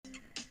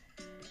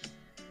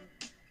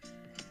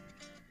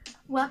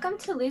Welcome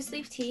to Loose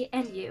Leaf Tea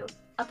and You,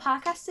 a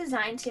podcast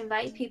designed to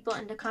invite people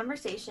into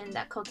conversation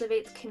that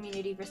cultivates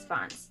community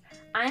response.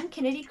 I'm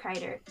Kennedy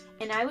Kreider,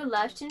 and I would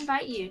love to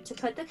invite you to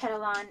put the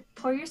kettle on,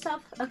 pour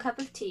yourself a cup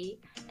of tea,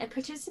 and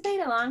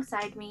participate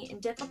alongside me in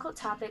difficult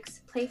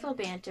topics, playful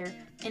banter,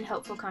 and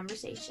hopeful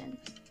conversation.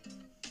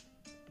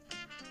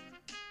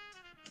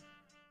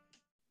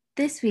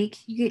 This week,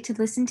 you get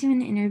to listen to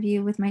an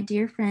interview with my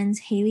dear friends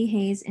Haley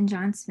Hayes and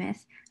John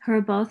Smith, who are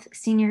both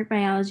senior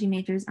biology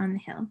majors on the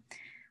Hill.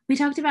 We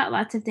talked about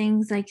lots of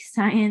things like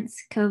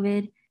science,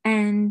 COVID,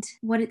 and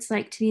what it's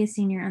like to be a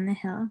senior on the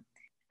Hill.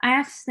 I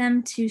asked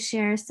them to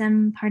share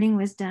some parting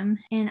wisdom,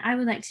 and I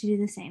would like to do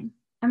the same.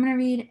 I'm going to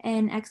read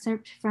an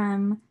excerpt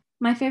from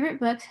my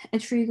favorite book, A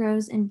Tree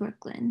Grows in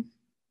Brooklyn.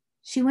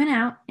 She went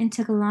out and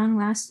took a long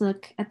last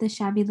look at the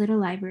shabby little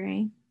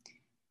library.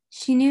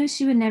 She knew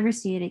she would never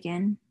see it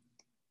again.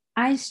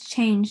 Eyes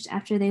changed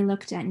after they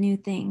looked at new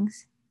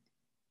things.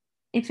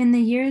 If in the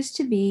years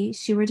to be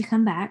she were to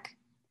come back,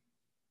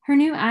 her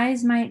new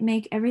eyes might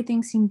make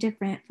everything seem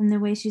different from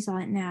the way she saw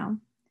it now.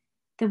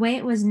 The way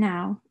it was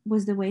now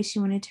was the way she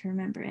wanted to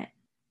remember it.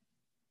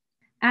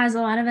 As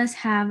a lot of us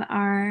have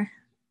our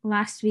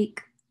last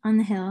week on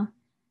the Hill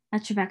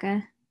at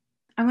Tribeca,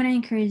 I want to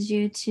encourage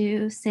you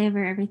to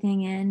savor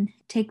everything and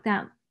take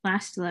that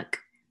last look.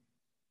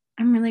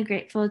 I'm really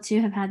grateful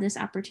to have had this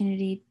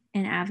opportunity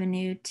and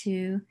avenue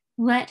to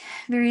let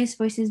various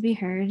voices be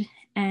heard.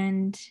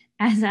 And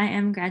as I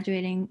am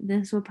graduating,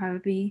 this will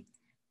probably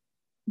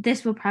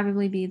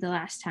be the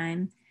last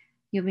time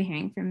you'll be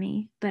hearing from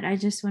me. But I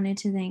just wanted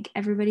to thank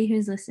everybody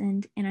who's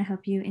listened, and I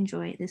hope you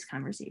enjoy this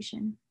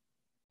conversation.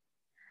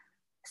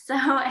 So,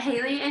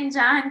 Haley and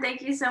John,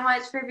 thank you so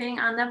much for being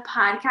on the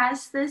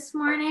podcast this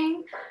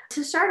morning.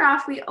 To start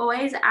off, we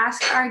always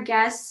ask our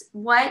guests,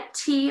 what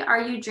tea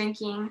are you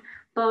drinking,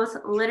 both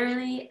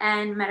literally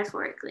and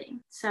metaphorically?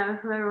 So,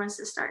 whoever wants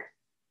to start.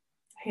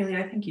 Haley,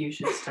 I think you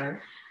should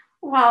start.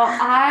 Well,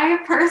 I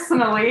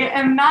personally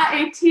am not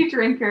a tea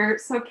drinker,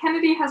 so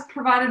Kennedy has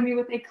provided me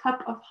with a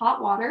cup of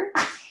hot water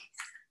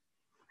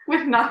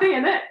with nothing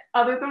in it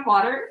other than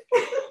water.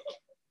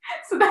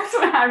 So that's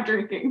what I'm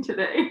drinking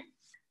today.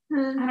 I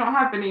don't know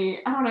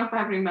if I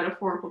have any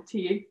metaphorical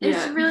tea yet.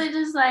 It's really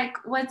just like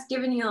what's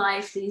giving you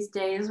life these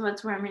days,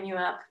 what's warming you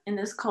up in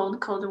this cold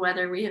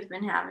weather we have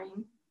been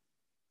having.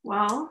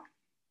 Well,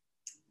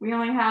 we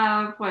only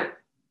have,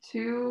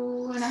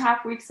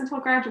 2.5 weeks until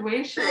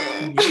graduation?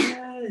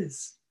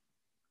 Yes.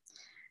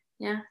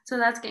 Yeah, so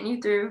that's getting you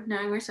through,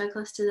 knowing we're so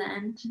close to the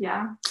end.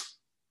 Yeah.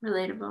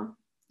 Relatable.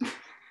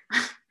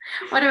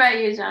 What about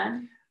you,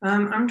 John?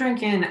 I'm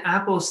drinking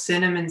apple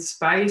cinnamon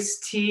spice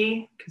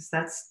tea because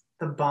that's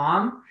the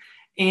bomb.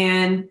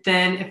 And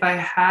then if I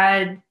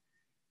had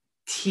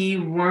tea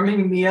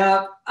warming me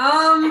up,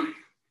 I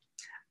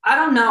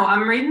don't know.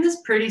 I'm reading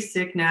this pretty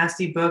sick,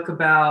 nasty book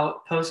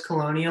about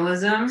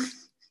post-colonialism.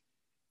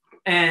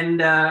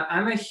 And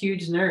I'm a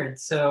huge nerd,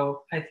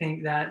 so I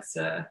think that's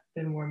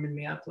been warming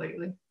me up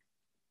lately.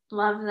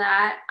 Love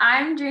that.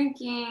 I'm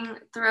drinking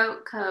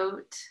Throat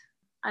Coat.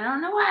 I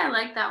don't know why I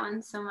like that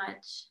one so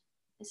much.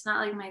 It's not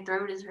like my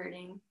throat is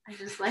hurting. I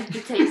just like the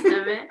taste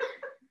of it.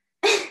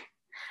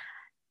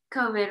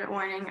 COVID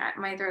warning,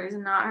 my throat is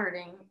not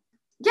hurting.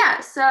 Yeah,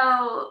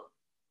 so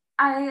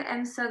I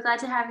am so glad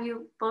to have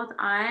you both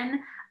on.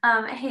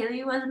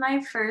 Haley was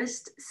my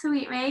first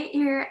suite mate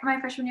here my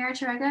freshman year at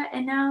Tribeca,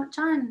 and now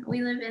John,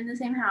 we live in the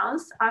same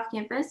house off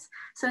campus,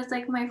 so it's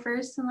like my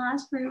first and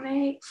last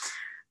roommate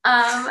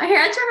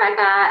here at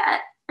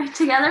Tribeca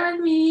together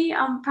with me.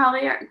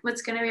 Probably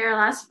what's going to be our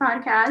last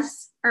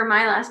podcast, or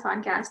my last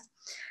podcast.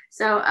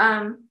 So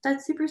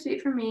that's super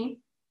sweet for me.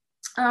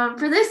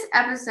 For this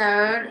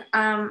episode,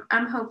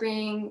 I'm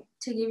hoping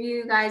to give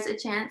you guys a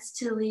chance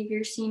to leave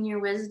your senior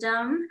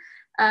wisdom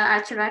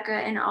at Tribeca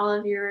and all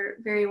of your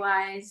very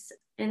wise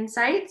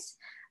insights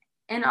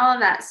and all of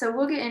that. So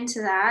we'll get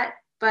into that.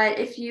 But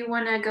if you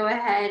want to go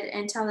ahead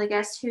and tell the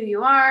guests who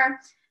you are,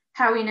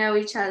 how we know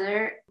each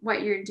other,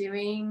 what you're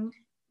doing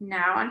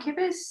now on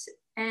campus,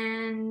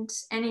 and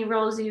any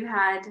roles you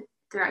had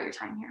throughout your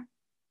time here.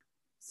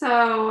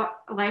 So,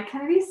 like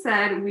Kennedy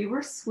said, we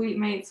were suite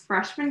mates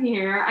freshman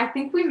year. I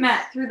think we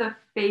met through the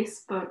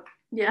Facebook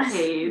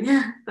page,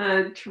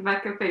 the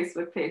Tribeca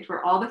Facebook page,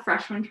 where all the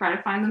freshmen try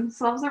to find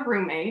themselves a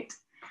roommate.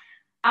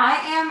 I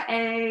am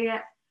a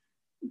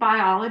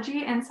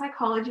biology and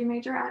psychology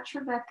major at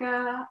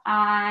Tribeca.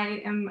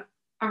 I am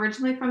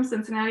originally from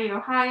Cincinnati,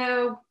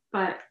 Ohio,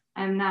 but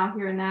I'm now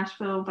here in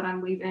Nashville, but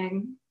I'm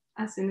leaving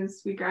as soon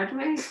as we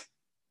graduate.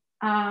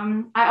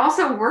 I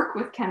also work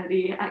with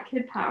Kennedy at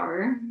Kid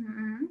Power.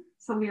 Mm-hmm.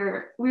 So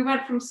we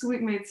went from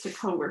suite mates to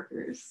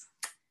coworkers.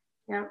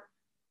 Yep.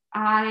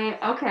 While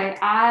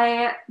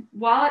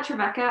at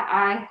Tribeca,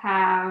 I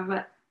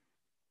have,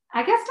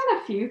 I guess, done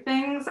a few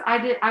things.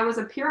 I was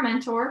a peer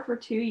mentor for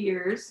 2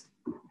 years,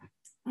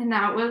 and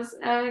that was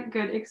a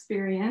good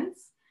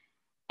experience.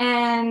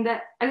 And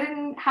I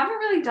haven't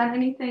really done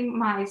anything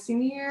my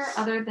senior year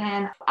other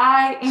than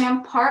I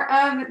am part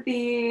of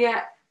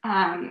the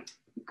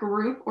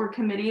group or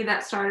committee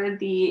that started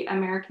the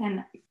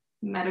American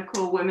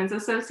Medical Women's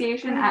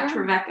Association at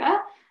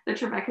Trevecca, the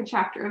Trevecca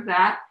chapter of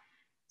that.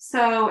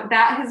 So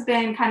that has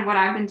been kind of what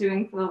I've been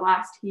doing for the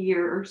last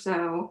year or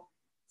so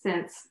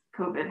since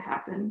COVID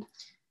happened.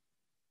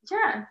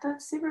 Yeah,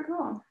 that's super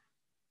cool.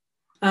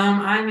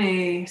 I'm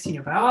a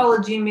senior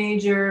biology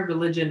major,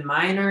 religion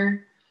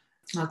minor.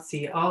 Let's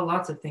see,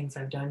 lots of things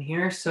I've done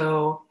here.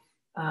 So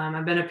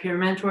I've been a peer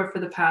mentor for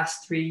the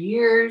past 3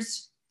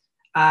 years.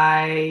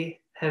 I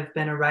have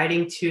been a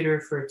writing tutor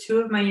for 2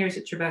 of my years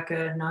at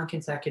Trevecca,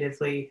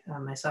 non-consecutively,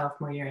 my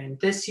sophomore year and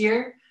this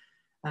year.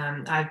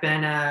 I've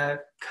been a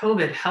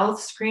COVID health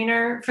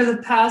screener for the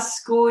past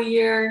school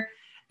year.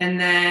 And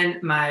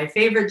then my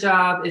favorite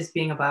job is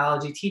being a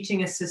biology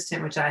teaching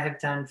assistant, which I have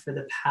done for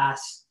the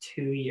past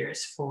 2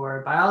 years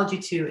for biology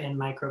 2 and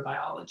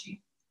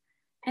microbiology.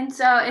 And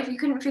so if you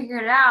couldn't figure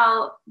it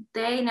out,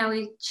 they know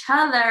each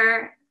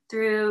other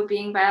through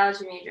being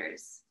biology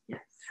majors. Yes.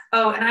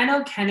 Oh, and I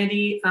know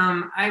Kennedy.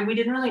 We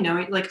didn't really know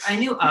it. Like, I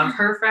knew of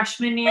her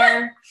freshman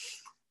year,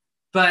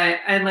 but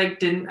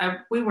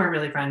we weren't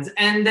really friends.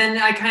 And then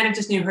I kind of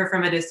just knew her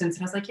from a distance,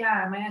 and I was like,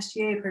 yeah, I'm an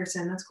SGA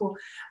person. That's cool.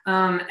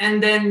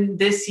 And then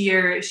this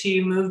year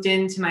she moved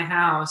into my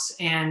house,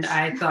 and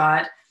I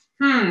thought,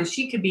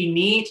 she could be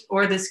neat,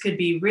 or this could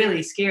be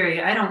really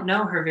scary. I don't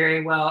know her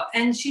very well.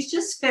 And she's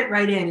just fit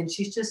right in, and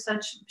she's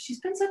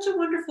been such a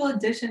wonderful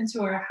addition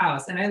to our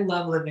house. And I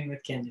love living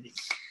with Kennedy.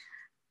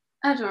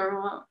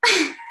 Adorable.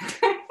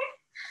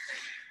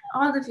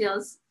 All the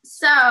feels.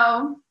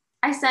 So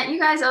I sent you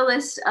guys a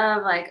list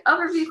of like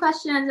overview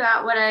questions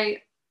about what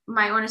I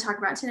might want to talk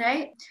about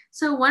today.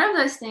 So one of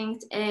those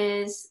things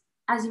is,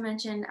 as you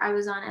mentioned, I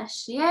was on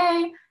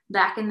SGA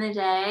back in the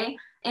day,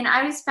 and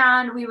I just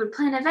found we would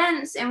plan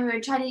events and we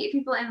would try to get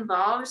people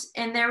involved.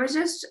 And there was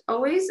just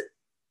always,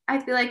 I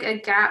feel like, a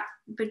gap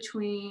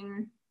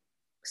between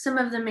some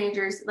of the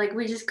majors. Like,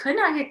 we just could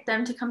not get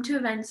them to come to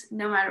events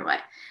no matter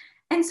what.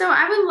 And so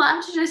I would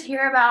love to just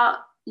hear about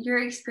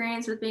your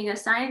experience with being a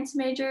science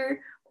major,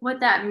 what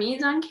that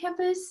means on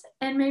campus,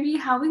 and maybe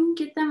how we can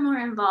get them more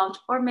involved,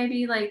 or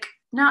maybe like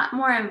not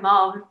more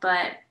involved,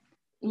 but,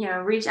 you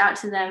know, reach out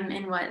to them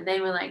in what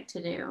they would like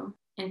to do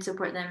and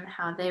support them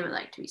how they would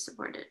like to be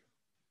supported.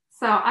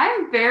 So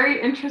I'm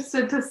very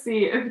interested to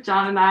see if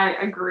John and I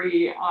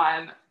agree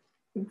on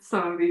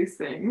some of these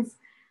things.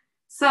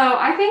 So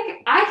I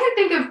think I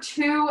can think of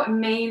 2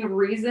 main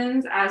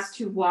reasons as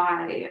to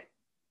why,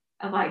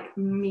 like,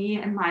 me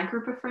and my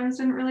group of friends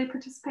didn't really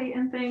participate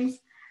in things.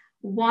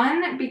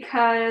 One,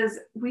 because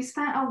we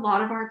spent a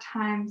lot of our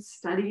time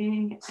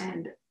studying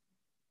and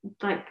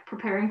like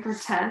preparing for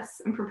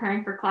tests and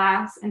preparing for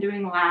class and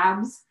doing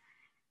labs,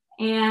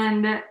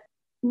 and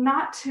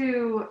not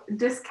to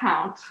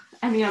discount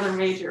any other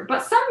major,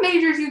 but some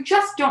majors you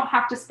just don't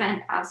have to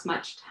spend as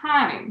much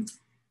time.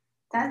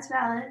 That's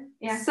valid.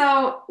 Yeah.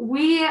 So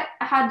we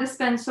had to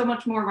spend so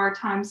much more of our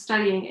time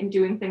studying and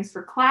doing things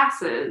for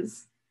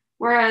classes,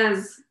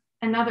 whereas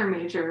another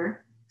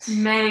major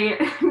may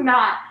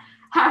not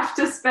have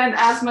to spend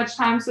as much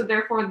time, so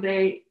therefore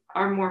they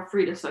are more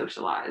free to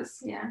socialize.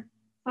 Yeah.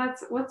 Do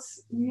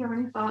you have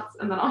any thoughts?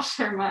 And then I'll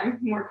share my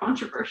more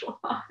controversial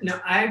thoughts. No,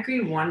 I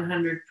agree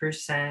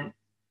 100%.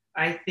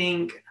 I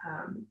think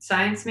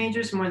science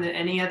majors, more than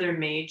any other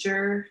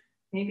major,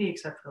 maybe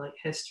except for like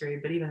history,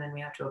 but even then we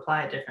have to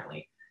apply it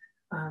differently.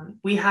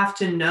 We have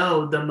to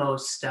know the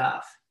most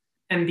stuff.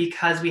 And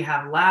because we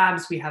have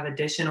labs, we have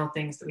additional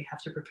things that we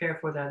have to prepare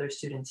for that other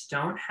students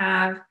don't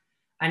have.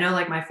 I know,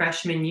 like, my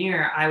freshman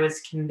year, I was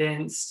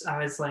convinced,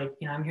 I was like,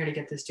 I'm here to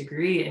get this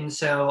degree. And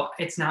so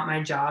it's not my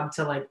job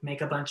to like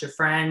make a bunch of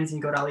friends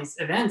and go to all these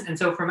events. And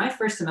so for my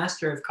first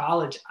semester of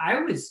college,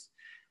 I was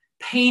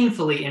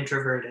painfully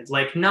introverted,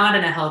 like not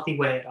in a healthy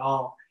way at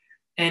all.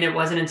 And it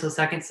wasn't until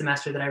second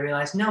semester that I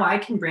realized, no, I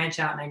can branch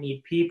out and I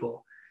need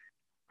people.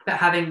 But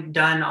having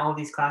done all of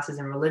these classes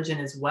in religion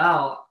as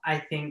well, I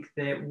think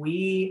that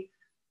we,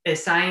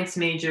 as science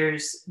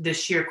majors, the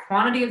sheer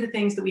quantity of the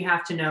things that we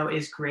have to know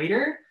is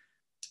greater.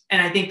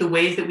 And I think the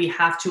ways that we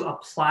have to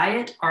apply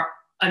it are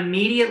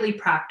immediately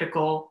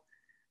practical,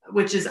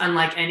 which is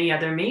unlike any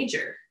other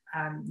major.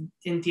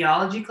 In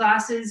theology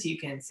classes, you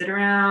can sit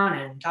around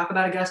and talk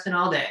about Augustine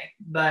all day.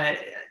 But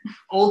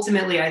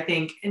ultimately, I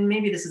think, and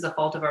maybe this is a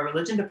fault of our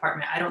religion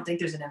department, I don't think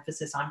there's an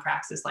emphasis on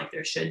praxis like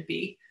there should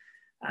be.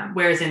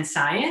 Whereas in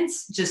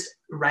science, just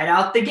right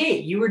out the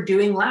gate, you were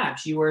doing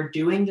labs, you were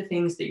doing the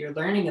things that you're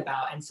learning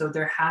about. And so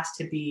there has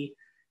to be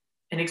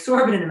an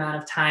exorbitant amount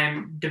of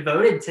time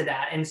devoted to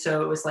that. And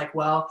so it was like,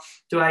 well,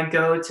 do I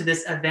go to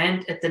this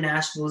event at the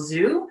National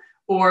Zoo,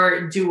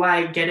 or do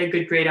I get a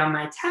good grade on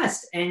my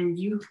test? And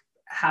you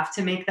have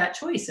to make that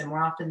choice. And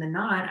more often than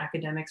not,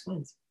 academics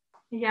wins.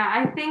 Yeah,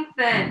 I think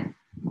that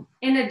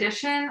in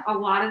addition, a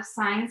lot of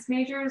science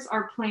majors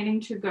are planning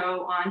to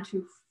go on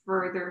to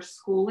further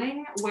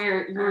schooling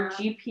where your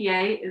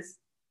GPA is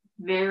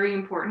very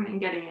important in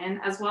getting in,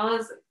 as well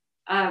as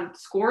a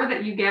score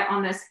that you get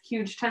on this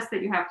huge test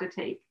that you have to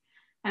take.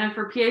 And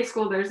for PA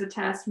school, there's a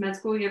test. Med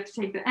school, you have to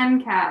take the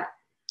MCAT. Yeah.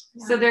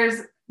 So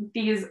there's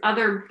these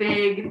other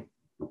big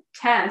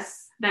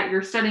tests that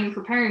you're studying,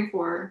 preparing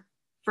for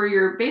for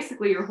your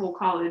basically your whole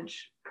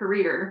college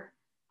career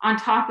on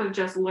top of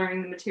just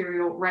learning the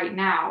material right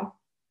now.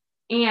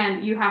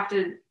 And you have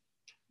to,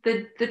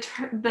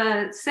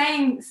 the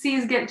saying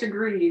C's get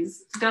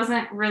degrees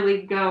doesn't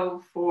really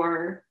go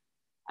for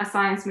a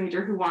science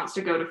major who wants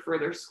to go to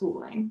further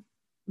schooling.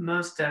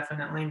 Most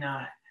definitely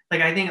not.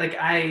 Like, I think like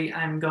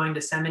I'm going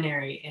to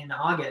seminary in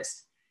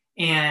August,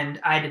 and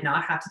I did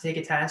not have to take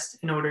a test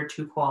in order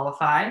to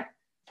qualify.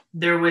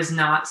 There was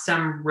not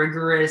some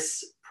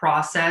rigorous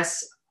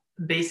process.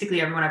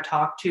 Basically, everyone I've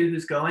talked to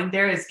who's going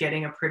there is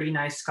getting a pretty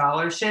nice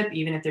scholarship,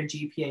 even if their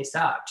GPA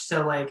sucked.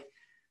 So like,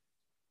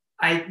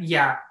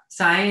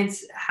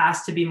 science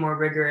has to be more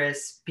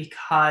rigorous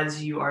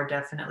because you are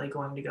definitely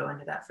going to go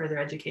into that further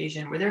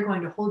education where they're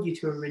going to hold you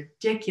to a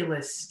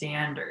ridiculous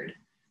standard.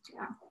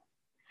 Yeah.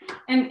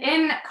 And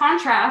in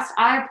contrast,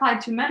 I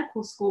applied to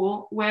medical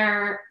school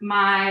where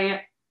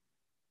my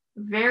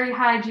very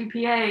high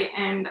GPA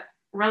and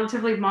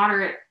relatively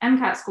moderate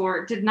MCAT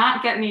score did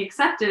not get me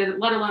accepted,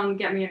 let alone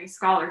get me any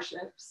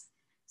scholarships.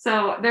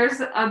 So there's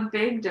a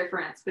big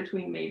difference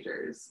between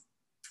majors.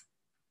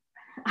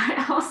 I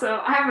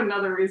have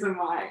another reason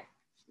why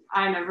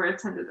I never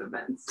attended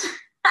events,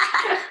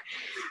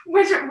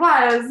 which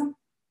was,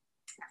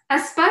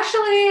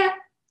 especially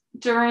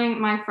during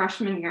my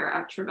freshman year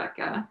at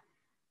Trevecca,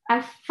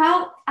 I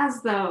felt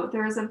as though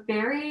there was a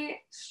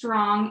very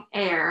strong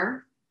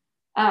air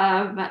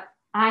of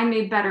I'm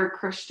a better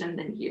Christian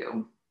than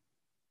you.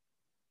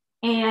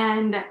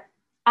 And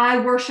I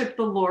worship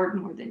the Lord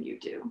more than you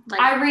do. Like,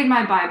 I read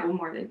my Bible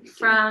more than you do.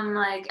 From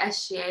like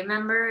SGA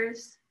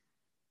members?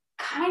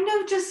 Kind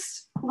of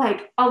just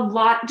like a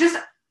lot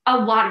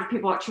of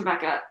people at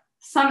Trevecca.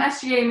 Some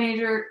SGA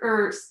major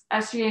or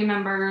SGA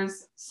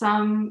members,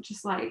 some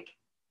just like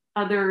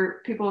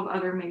other people of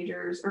other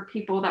majors or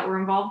people that were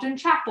involved in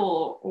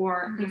chapel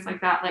or things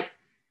like that. Like,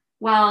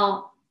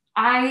 well,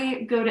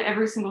 I go to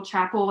every single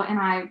chapel and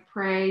I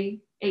pray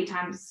 8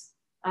 times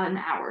an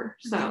hour.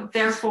 So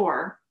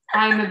therefore,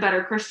 I'm a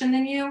better Christian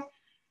than you.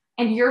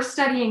 And you're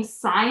studying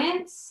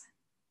science,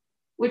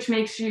 which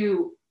makes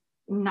you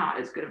not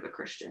as good of a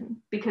Christian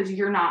because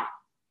you're not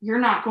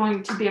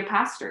going to be a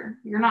pastor.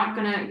 You're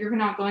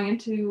not going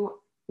into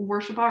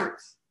worship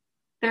arts.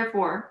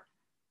 Therefore,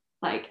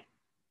 like,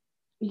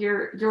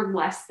 you're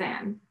less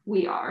than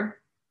we are.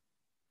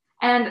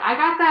 And I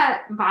got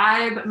that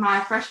vibe my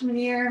freshman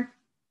year.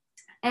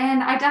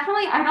 And I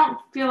don't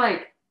feel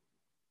like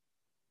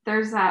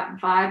there's that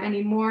vibe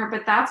anymore,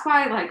 but that's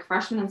why like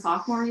freshman and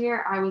sophomore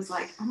year, I was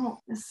like, I don't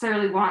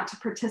necessarily want to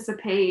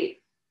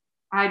participate.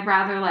 I'd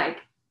rather like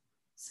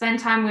spend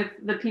time with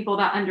the people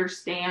that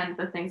understand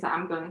the things that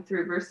I'm going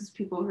through versus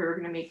people who are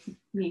going to make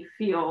me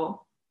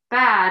feel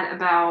bad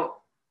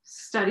about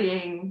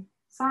studying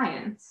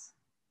science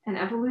and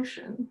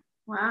evolution.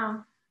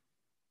 Wow.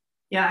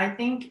 Yeah, I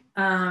think,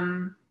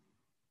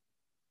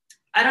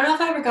 I don't know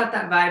if I ever got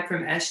that vibe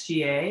from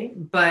SGA,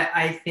 but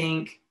I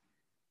think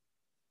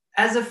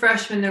as a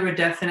freshman, there were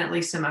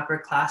definitely some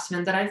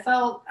upperclassmen that I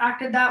felt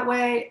acted that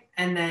way.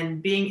 And then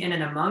being in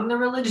and among the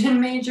religion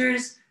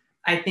majors,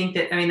 I think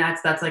that,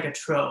 that's like a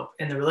trope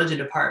in the religion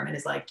department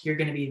is like, you're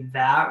going to be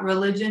that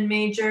religion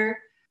major.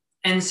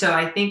 And so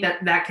I think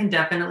that can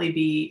definitely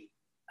be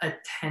a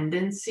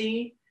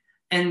tendency.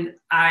 And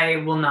I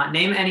will not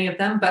name any of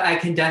them, but I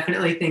can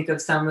definitely think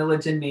of some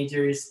religion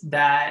majors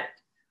that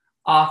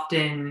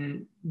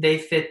often they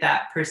fit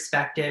that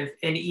perspective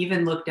and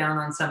even look down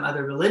on some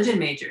other religion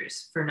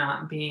majors for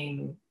not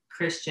being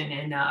Christian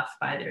enough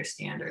by their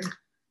standard.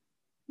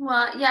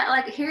 Well, yeah,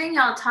 like hearing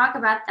y'all talk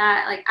about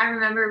that, like I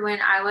remember when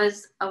I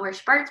was a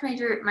worship arts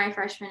major my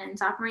freshman and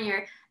sophomore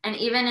year, and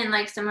even in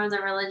like some of the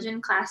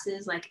religion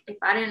classes, like if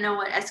I didn't know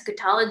what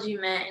eschatology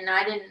meant and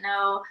I didn't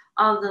know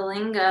all the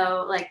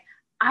lingo, like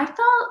I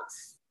felt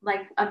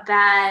like a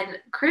bad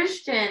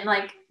Christian,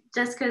 like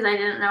just because I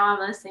didn't know all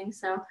those things.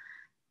 So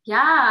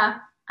yeah,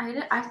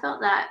 I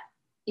felt that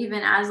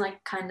even as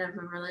like kind of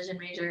a religion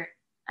major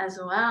as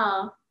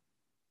well.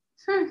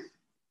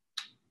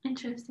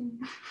 Interesting.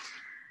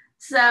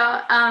 So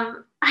I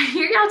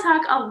hear y'all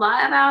talk a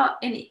lot about,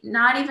 and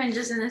not even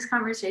just in this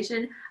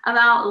conversation,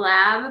 about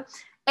lab.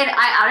 And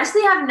I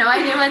honestly have no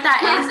idea what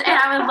that is. And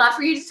I would love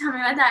for you to tell me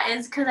what that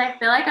is because I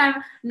feel like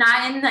I'm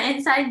not in the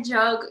inside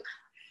joke.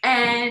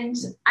 And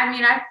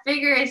I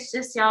figure it's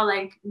just y'all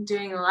like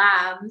doing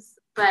labs.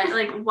 But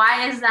like,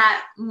 why is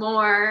that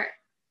more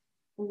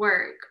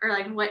work? Or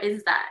like, what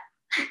is that?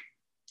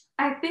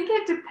 I think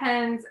it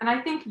depends. And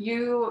I think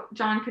you,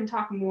 John, can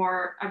talk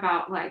more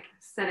about like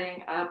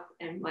setting up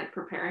and like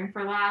preparing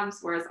for labs,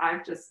 whereas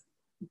I've just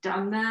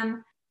done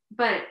them.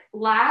 But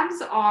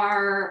labs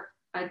are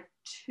a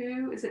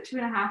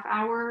 2.5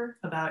 hour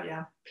about,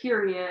 yeah,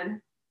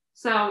 period.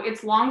 So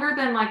it's longer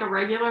than like a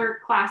regular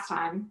class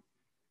time.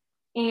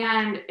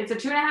 And it's a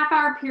 2.5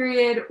 hour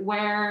period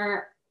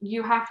where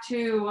you have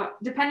to,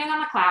 depending on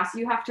the class,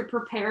 you have to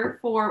prepare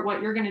for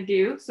what you're going to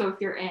do. So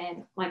if you're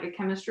in like a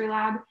chemistry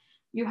lab,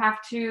 you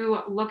have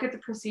to look at the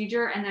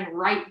procedure and then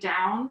write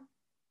down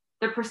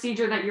the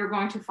procedure that you're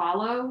going to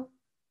follow.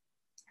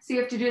 So you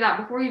have to do that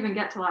before you even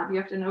get to lab. You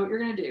have to know what you're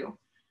going to do.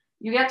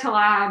 You get to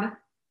lab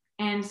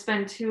and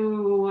spend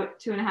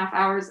 2.5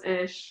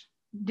 hours-ish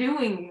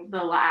doing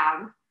the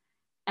lab.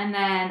 And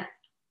then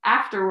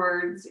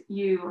afterwards,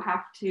 you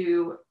have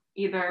to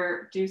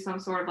either do some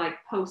sort of like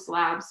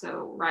post-lab,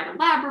 so write a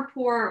lab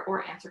report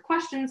or answer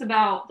questions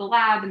about the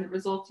lab and the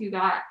results you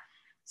got.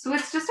 So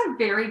it's just a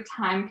very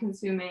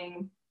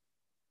time-consuming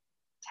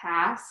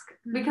task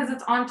because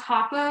it's on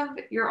top of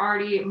your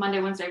already Monday,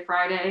 Wednesday,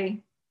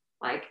 Friday,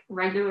 like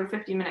regular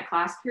 50-minute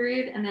class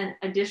period. And then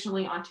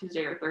additionally on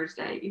Tuesday or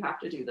Thursday, you have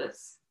to do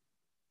this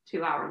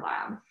 2-hour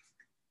lab.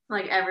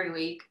 Like every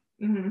week?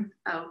 Mm-hmm.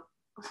 Oh.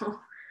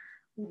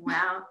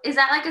 Wow. Is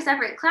that like a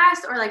separate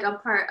class or like a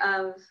part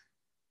of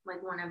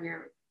like one of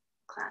your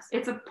classes?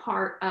 It's a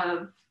part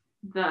of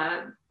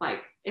the,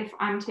 like, if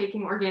I'm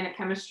taking organic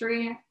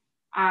chemistry,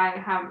 I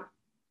have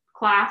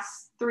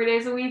class 3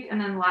 days a week and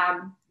then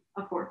lab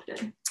a 4th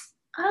day.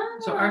 Oh.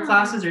 So our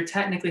classes are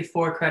technically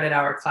 4 credit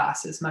hour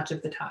classes much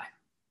of the time,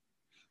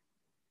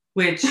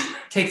 which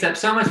takes up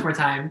so much more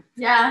time.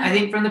 Yeah. I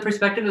think from the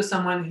perspective of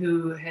someone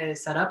who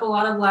has set up a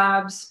lot of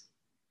labs,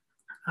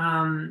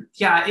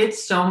 yeah,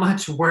 it's so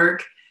much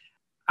work.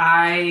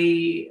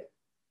 I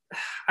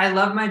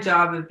love my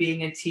job of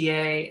being a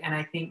TA, and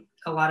I think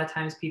a lot of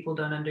times people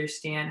don't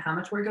understand how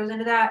much work goes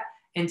into that.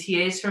 And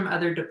TAs from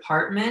other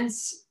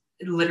departments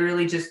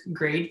literally just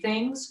grade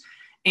things.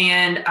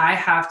 And I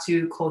have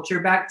to culture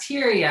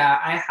bacteria.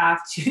 I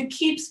have to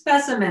keep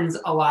specimens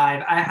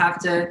alive. I have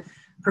to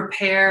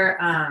prepare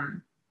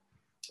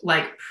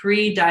like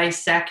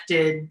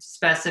pre-dissected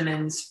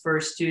specimens for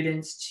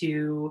students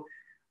to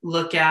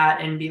look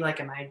at and be like,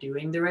 am I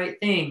doing the right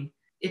thing?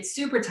 It's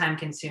super time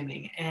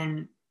consuming.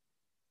 And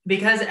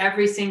because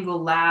every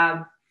single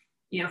lab,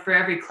 for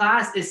every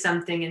class is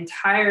something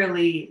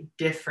entirely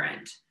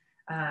different.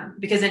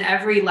 Because in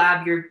every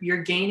lab,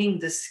 you're gaining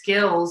the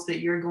skills that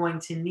you're going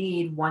to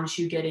need once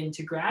you get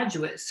into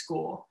graduate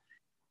school.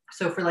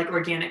 So for like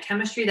organic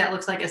chemistry, that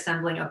looks like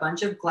assembling a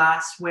bunch of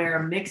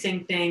glassware,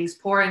 mixing things,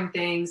 pouring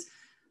things,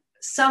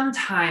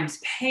 sometimes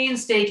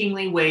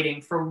painstakingly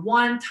waiting for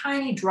one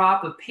tiny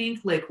drop of pink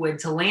liquid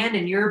to land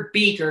in your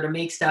beaker to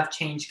make stuff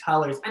change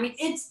colors. I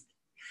mean,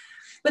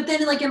 but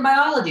then like in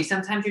biology,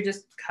 sometimes you're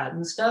just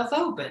cutting stuff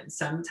open.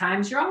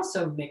 Sometimes you're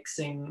also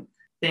mixing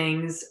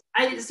things.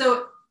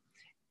 So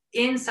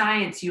in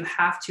science, you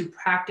have to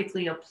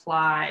practically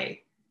apply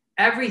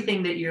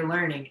everything that you're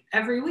learning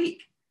every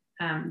week.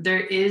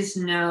 There is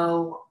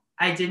no,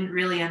 I didn't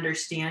really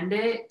understand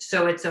it,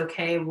 so it's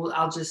okay.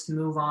 I'll just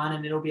move on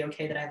and it'll be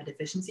okay that I have a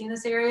deficiency in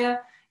this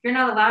area. You're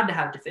not allowed to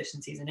have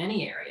deficiencies in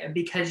any area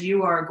because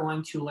you are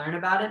going to learn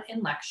about it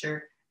in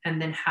lecture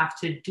and then have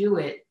to do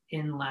it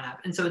in lab.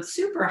 And so it's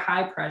super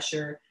high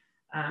pressure.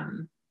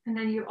 And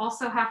then you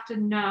also have to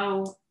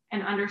know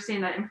and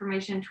understand that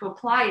information to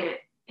apply it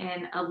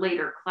in a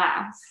later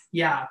class.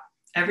 Yeah,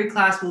 every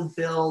class will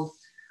build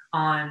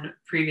on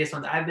previous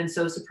ones. I've been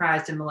so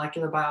surprised in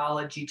molecular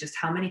biology just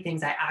how many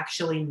things I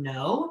actually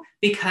know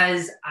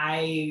because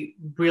I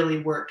really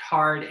worked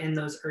hard in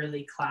those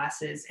early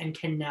classes and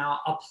can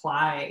now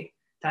apply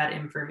that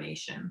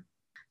information.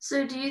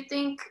 So do you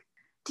think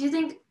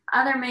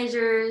other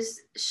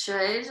majors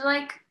should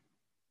like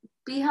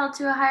be held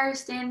to a higher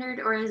standard,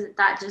 or is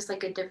that just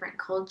like a different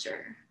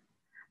culture?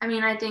 I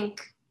mean, I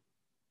think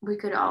we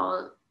could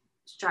all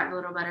strive a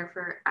little better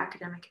for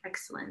academic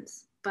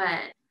excellence,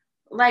 but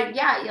like,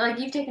 yeah, like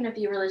you've taken a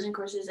few religion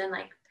courses and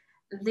like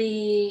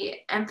the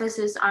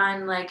emphasis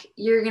on like,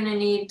 you're going to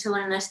need to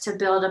learn this to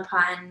build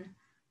upon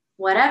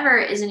whatever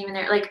isn't even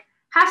there. Like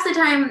half the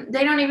time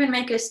they don't even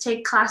make us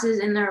take classes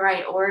in the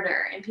right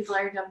order and people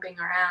are jumping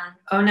around.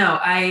 Oh no,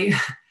 I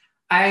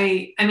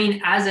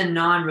mean, as a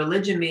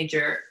non-religion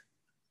major,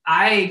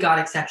 I got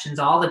exceptions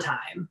all the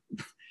time.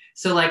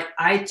 So like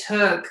I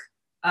took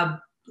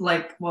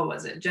what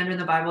was it? Gender in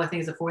the Bible, I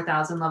think is a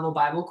 4,000 level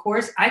Bible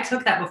course. I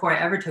took that before I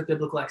ever took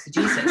biblical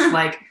exegesis.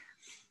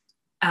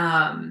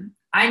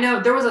 I know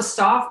there was a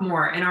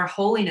sophomore in our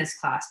holiness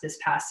class this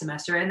past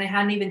semester and they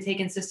hadn't even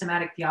taken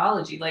systematic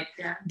theology.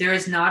 There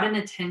is not an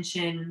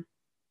attention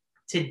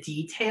to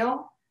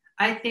detail,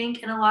 I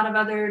think, in a lot of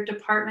other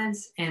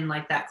departments, and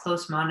like that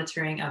close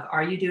monitoring of,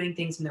 are you doing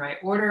things in the right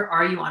order?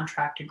 Are you on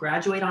track to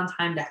graduate on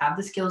time to have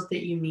the skills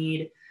that you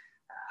need?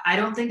 I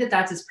don't think that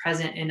that's as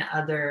present in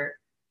other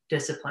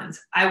disciplines.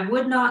 I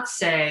would not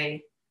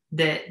say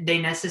that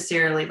they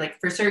necessarily, like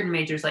for certain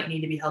majors, like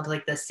need to be held to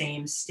like the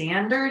same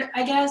standard,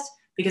 I guess,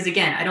 because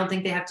again, I don't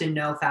think they have to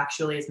know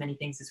factually as many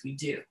things as we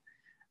do.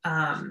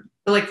 But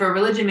like for a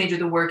religion major,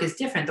 the work is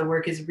different. The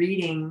work is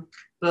reading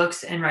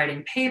books and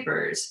writing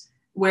papers,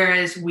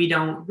 whereas we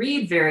don't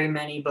read very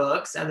many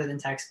books other than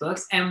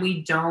textbooks, and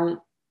we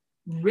don't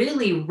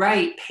really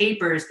write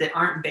papers that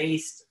aren't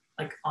based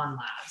like on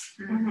labs.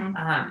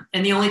 Mm-hmm.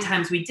 And the only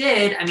times we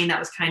did, I mean, that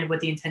was kind of what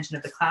the intention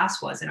of the class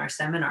was in our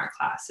seminar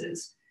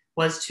classes,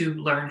 was to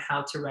learn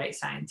how to write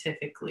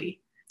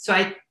scientifically. So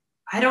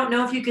I don't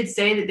know if you could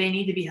say that they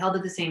need to be held to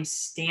the same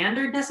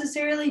standard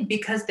necessarily,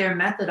 because their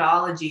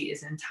methodology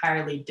is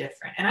entirely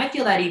different. And I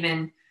feel that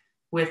even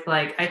with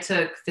like, I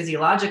took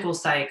physiological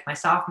psych my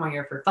sophomore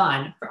year for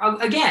fun.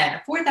 Again,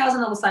 a 4,000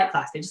 level psych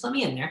class. They just let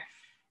me in there.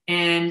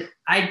 And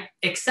I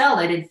excelled.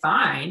 I did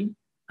fine.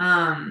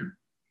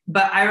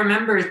 But I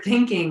remember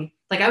thinking,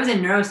 like I was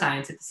in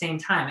neuroscience at the same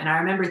time. And I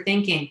remember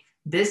thinking,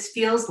 this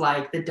feels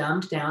like the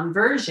dumbed down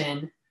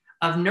version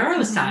of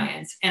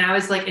neuroscience. And I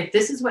was like, if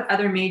this is what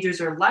other majors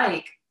are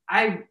like,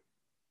 I'm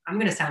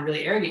going to sound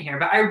really arrogant here,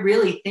 but I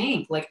really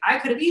think like I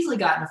could have easily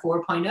gotten a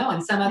 4.0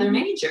 in some other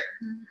major.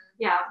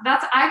 Yeah,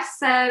 I've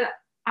said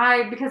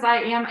because I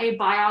am a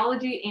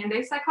biology and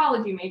a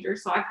psychology major,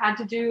 so I've had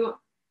to do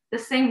the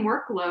same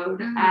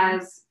workload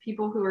as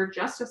people who are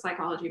just a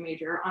psychology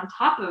major on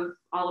top of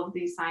all of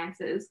these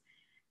sciences.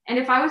 And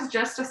if I was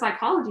just a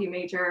psychology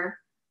major,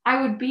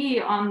 I would be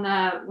on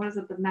the, what is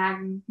it, the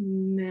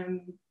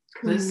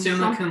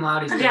summa cum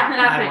laude. Yeah,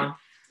 that thing.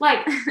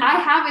 Like, I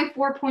have a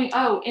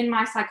 4.0 in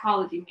my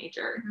psychology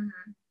major,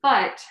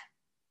 but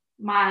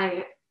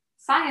my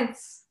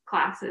science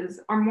classes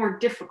are more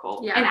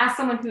difficult. Yeah. And as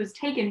someone who's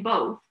taken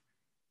both,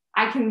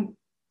 I can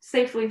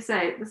safely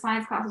say the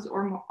science classes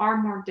are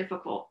more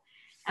difficult.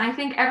 And I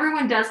think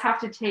everyone does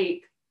have to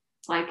take,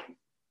 like,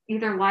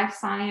 either life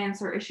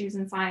science or issues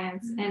in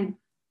science. And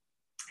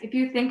if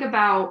you think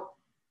about,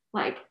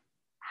 like,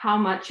 how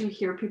much you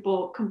hear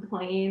people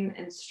complain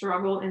and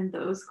struggle in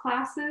those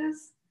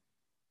classes,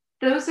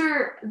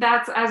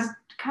 that's as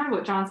kind of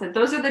what John said,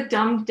 those are the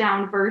dumbed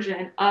down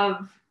version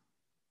of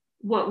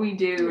what we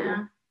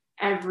do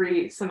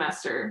every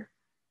semester.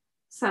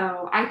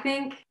 So I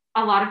think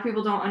a lot of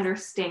people don't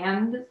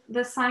understand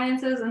the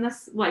sciences and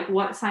this, like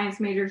what science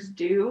majors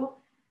do.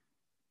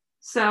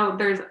 So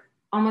there's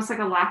almost like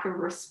a lack of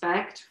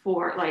respect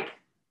for, like,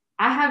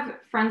 I have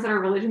friends that are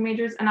religion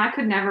majors and I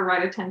could never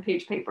write a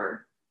 10-page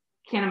paper.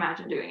 Can't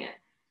imagine doing it.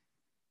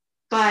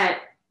 But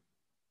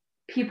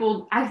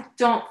I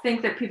don't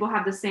think that people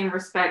have the same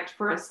respect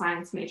for a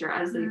science major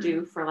as they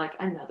do for like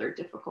another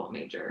difficult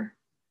major.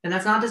 And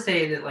that's not to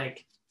say that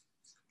like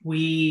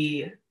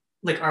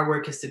our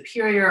work is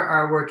superior,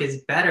 our work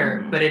is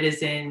better, but it is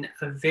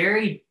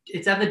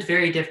it's of a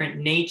very different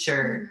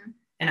nature.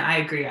 And I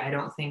agree. I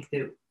don't think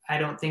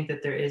that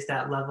there is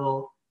that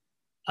level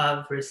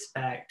of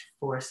respect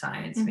for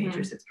science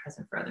majors that's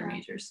present for other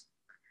majors.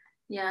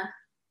 Yeah.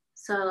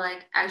 So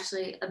like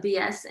actually a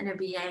BS and a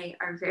BA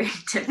are very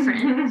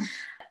different.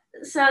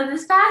 So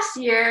this past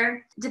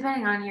year,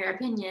 depending on your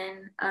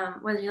opinion,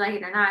 whether you like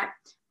it or not,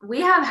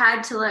 we have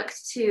had to look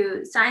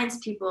to science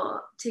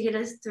people to get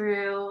us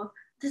through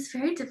this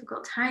very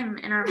difficult time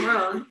in our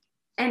world.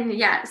 And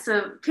yeah,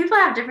 so people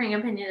have differing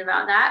opinion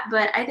about that,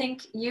 but I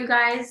think you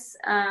guys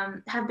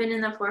have been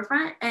in the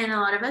forefront, and a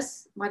lot of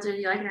us, whether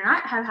you like it or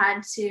not, have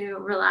had to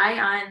rely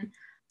on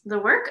the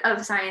work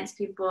of science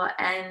people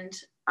and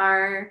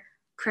are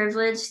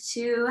privileged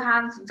to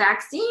have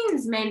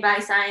vaccines made by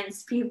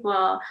science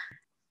people.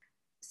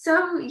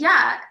 So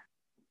yeah,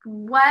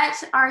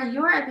 what are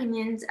your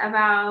opinions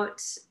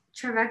about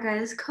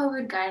Trevecca's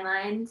COVID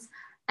guidelines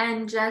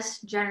and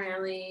just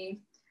generally,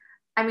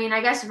 I mean,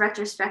 I guess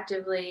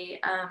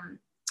retrospectively,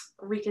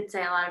 we could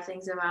say a lot of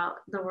things about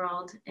the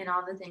world and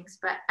all the things,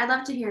 but I'd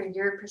love to hear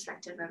your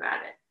perspective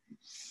about it.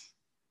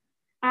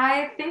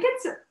 I think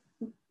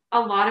a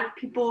lot of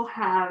people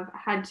have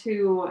had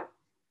to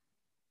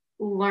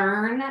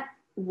learn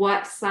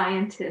what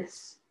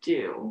scientists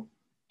do.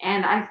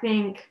 And I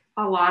think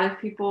a lot of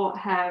people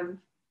have,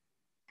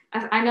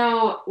 I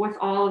know with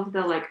all of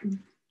the like,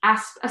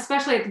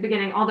 especially at the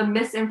beginning, all the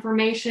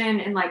misinformation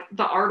and like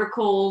the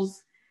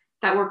articles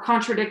that were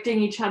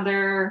contradicting each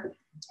other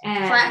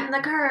and flatten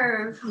the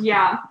curve.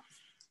 Yeah.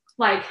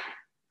 Like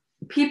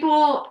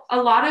a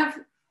lot of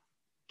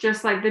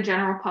just like the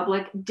general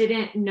public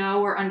didn't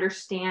know or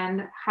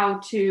understand how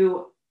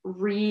to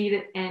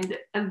read and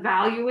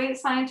evaluate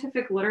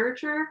scientific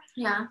literature.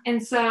 Yeah.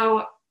 And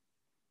so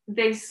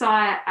they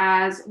saw it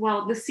as,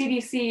 well, the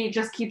CDC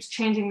just keeps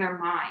changing their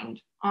mind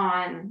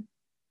on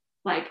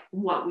like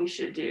what we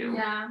should do.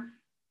 Yeah.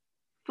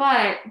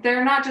 But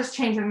they're not just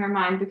changing their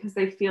mind because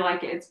they feel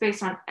like it's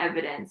based on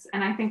evidence.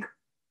 And I think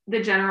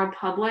the general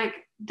public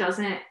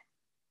doesn't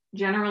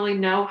generally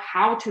know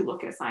how to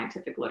look at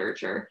scientific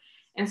literature.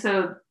 And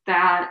so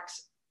that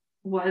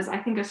was, I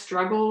think, a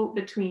struggle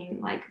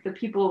between like the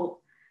people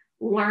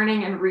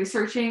learning and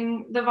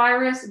researching the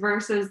virus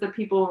versus the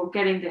people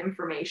getting the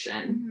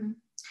information.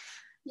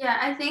 Yeah,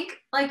 I think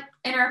like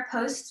in our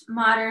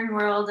postmodern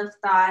world of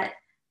thought,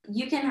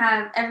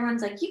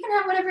 everyone's like, you can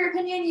have whatever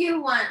opinion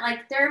you want.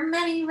 Like there are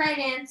many right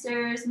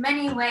answers,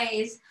 many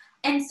ways,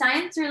 and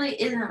science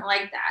really isn't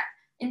like that.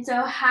 And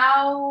so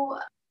how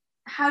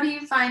do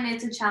you find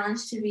it's a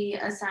challenge to be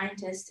a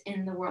scientist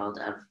in the world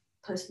of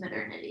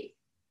postmodernity?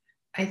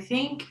 I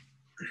think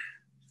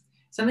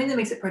something that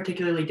makes it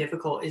particularly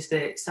difficult is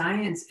that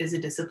science is a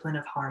discipline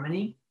of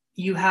harmony.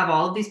 You have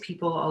all of these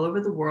people all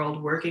over the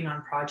world working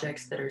on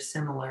projects that are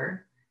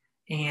similar.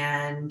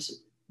 And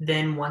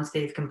then once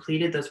they've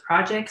completed those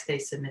projects, they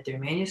submit their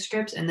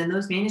manuscripts, and then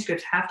those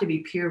manuscripts have to be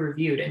peer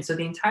reviewed. And so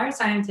the entire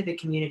scientific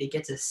community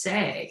gets a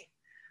say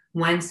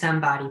when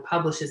somebody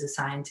publishes a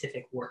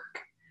scientific work.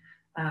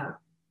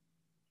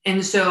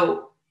 And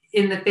so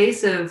in the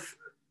face of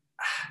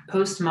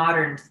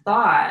postmodern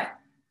thought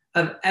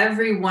of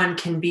everyone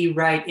can be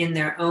right in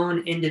their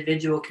own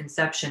individual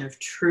conception of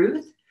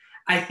truth,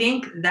 I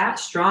think that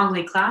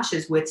strongly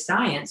clashes with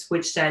science,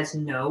 which says,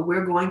 no,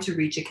 we're going to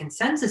reach a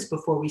consensus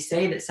before we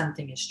say that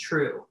something is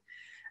true.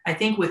 I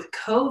think with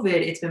COVID,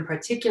 it's been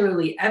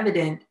particularly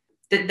evident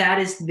that that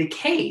is the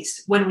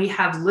case. When we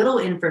have little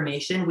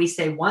information, we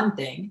say one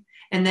thing.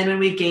 And then when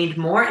we've gained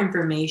more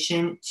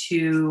information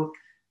to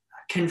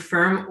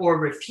confirm or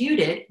refute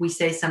it, we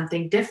say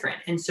something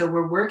different. And so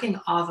we're working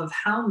off of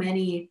how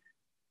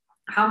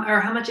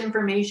much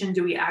information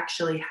do we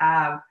actually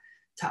have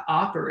to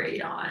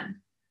operate on.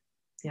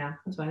 Yeah,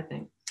 that's what I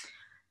think.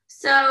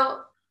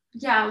 So,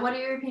 yeah, what are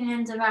your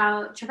opinions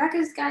about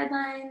Trevecca's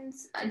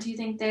guidelines? Do you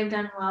think they've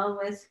done well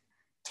with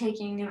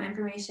taking new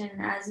information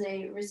as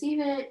they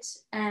receive it,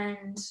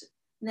 and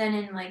then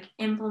in like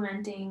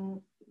implementing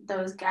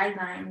those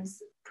guidelines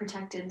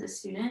protected the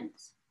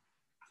students?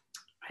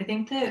 I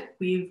think that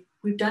we've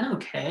done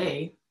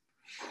okay.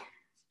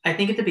 I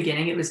think at the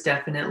beginning it was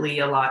definitely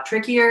a lot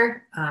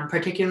trickier,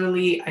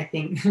 particularly I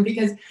think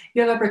because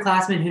you have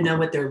upperclassmen who know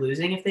what they're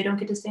losing if they don't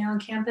get to stay on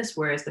campus,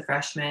 whereas the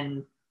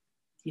freshmen,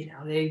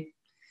 they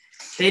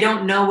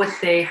don't know what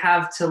they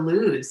have to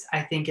lose,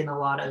 I think, in a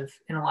lot of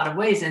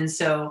ways. And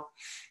so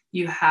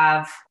you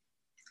have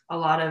a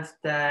lot of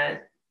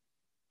the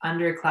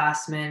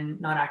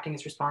underclassmen not acting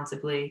as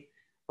responsibly,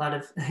 a lot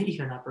of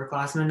even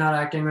upperclassmen not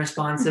acting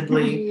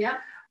responsibly.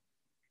 Yep.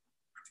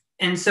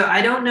 And so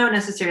I don't know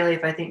necessarily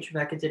if I think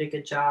Trevecca did a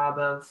good job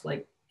of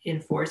like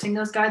enforcing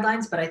those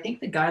guidelines, but I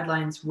think the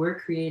guidelines were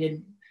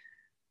created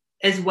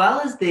as well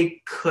as they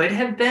could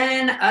have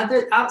been,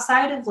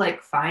 outside of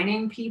like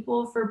fining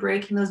people for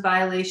breaking those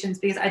violations,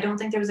 because I don't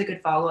think there was a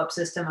good follow-up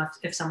system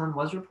if someone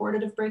was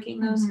reported of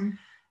breaking those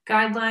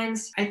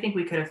guidelines. I think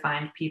we could have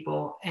fined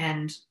people.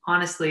 And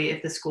honestly,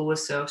 if the school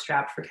was so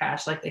strapped for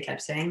cash like they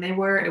kept saying they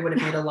were, it would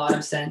have made a lot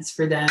of sense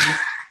for them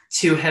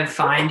to have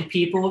fined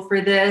people for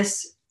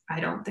this. I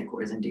don't think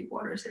we're as in deep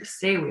water as they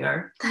say we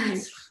are.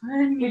 That's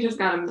funny. We just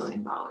got $1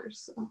 million,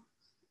 so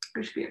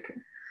we should be okay.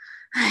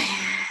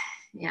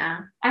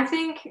 Yeah. I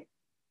think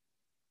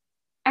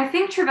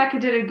Trevecca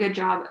did a good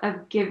job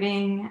of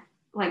giving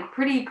like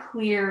pretty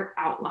clear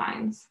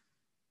outlines.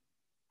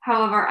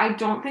 However, I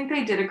don't think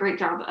they did a great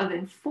job of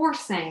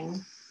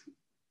enforcing.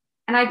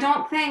 And I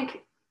don't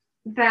think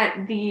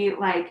that the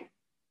like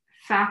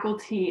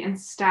faculty and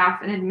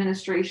staff and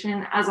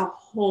administration as a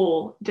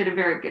whole did a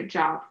very good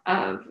job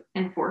of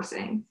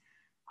enforcing.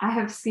 I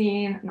have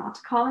seen, not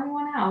to call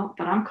anyone out,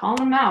 but I'm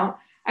calling them out.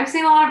 I've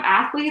seen a lot of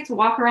athletes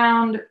walk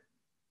around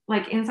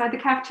like inside the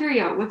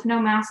cafeteria with no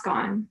mask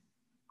on.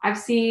 I've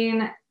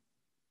seen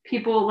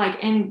people like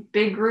in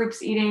big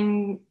groups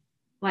eating,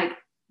 like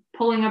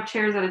pulling up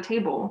chairs at a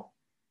table.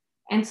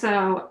 And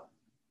so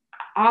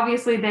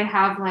obviously they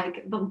have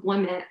like the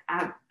limit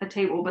at a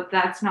table, but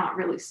that's not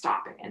really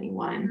stopping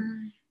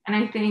anyone. And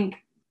I think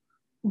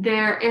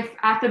if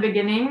at the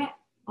beginning,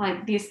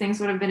 like these things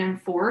would have been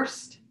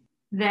enforced,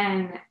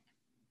 then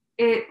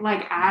it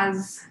like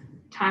as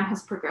time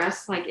has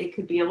progressed, like it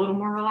could be a little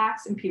more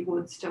relaxed and people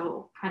would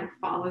still kind of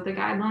follow the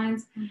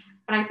guidelines.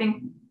 But I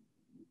think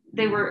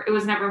it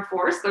was never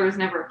enforced. There was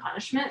never a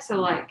punishment. So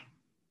like,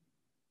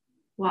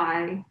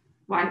 why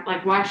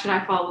should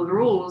I follow the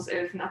rules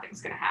if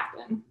nothing's going to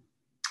happen?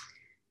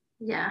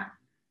 Yeah,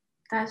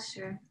 that's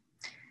true.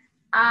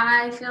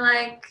 I feel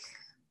like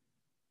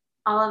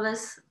all of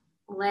us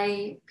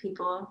lay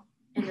people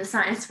in the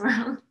science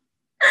world,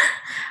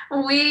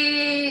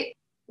 we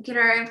get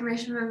our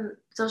information from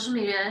social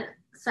media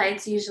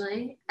sites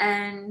usually,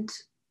 and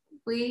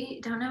we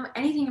don't know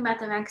anything about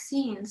the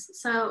vaccines.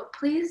 So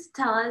please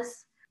tell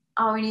us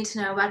all we need to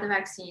know about the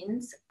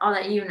vaccines, all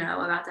that you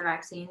know about the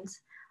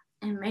vaccines,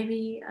 and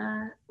maybe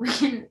we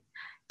can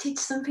teach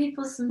some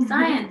people some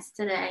science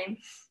today.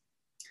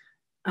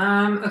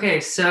 Okay,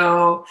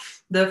 so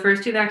the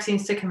first 2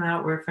 vaccines to come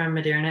out were from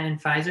Moderna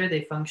and Pfizer.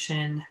 They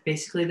function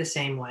basically the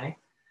same way.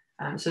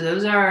 So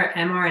those are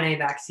mRNA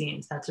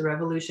vaccines. That's a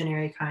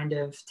revolutionary kind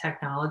of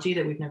technology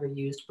that we've never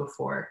used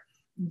before.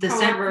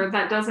 However,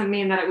 that doesn't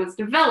mean that it was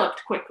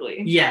developed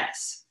quickly.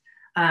 Yes.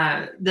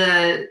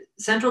 The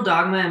central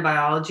dogma in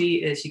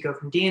biology is you go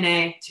from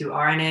DNA to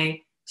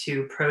RNA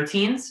to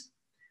proteins.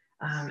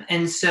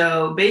 And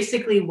so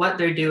basically what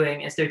they're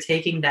doing is they're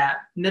taking that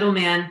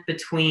middleman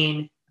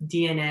between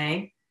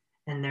DNA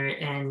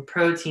and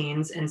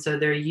proteins. And so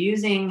they're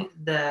using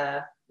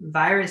the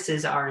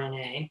virus's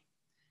RNA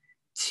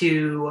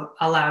to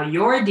allow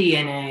your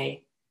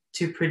DNA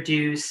to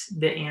produce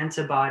the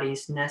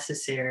antibodies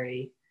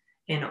necessary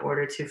in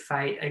order to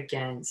fight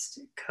against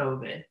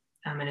COVID.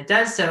 And it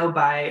does so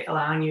by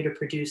allowing you to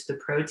produce the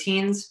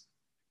proteins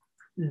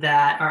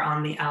that are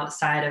on the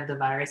outside of the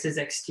virus's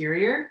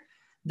exterior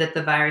that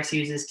the virus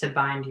uses to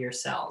bind your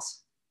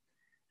cells.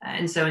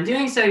 And so in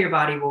doing so, your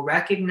body will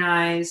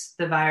recognize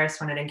the virus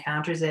when it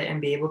encounters it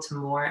and be able to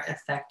more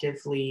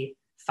effectively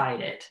fight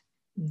it.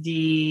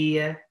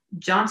 The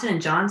Johnson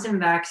 & Johnson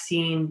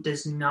vaccine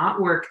does not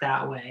work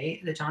that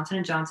way. The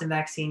Johnson & Johnson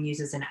vaccine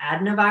uses an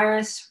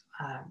adenovirus,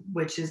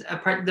 which is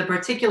the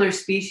particular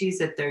species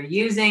that they're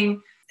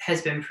using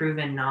has been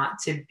proven not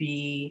to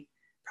be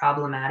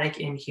problematic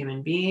in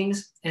human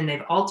beings. And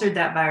they've altered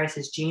that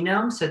virus's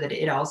genome so that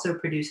it also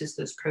produces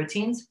those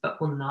proteins, but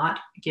will not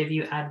give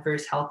you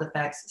adverse health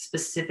effects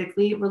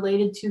specifically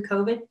related to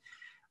COVID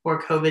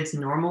or COVID's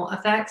normal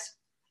effects.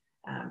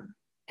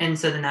 And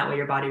so then that way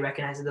your body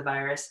recognizes the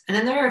virus. And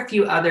then there are a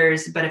few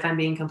others, but if I'm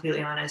being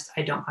completely honest,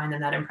 I don't find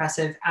them that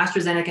impressive.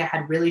 AstraZeneca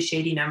had really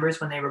shady numbers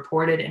when they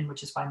reported, and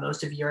which is why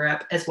most of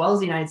Europe, as well as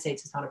the United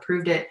States, has not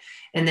approved it.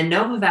 And then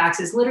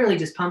Novavax is literally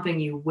just pumping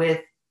you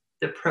with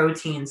the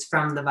proteins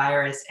from the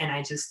virus. And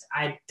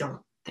I don't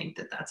think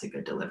that that's a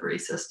good delivery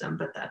system,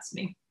 but that's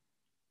me.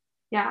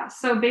 Yeah.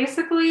 So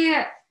basically,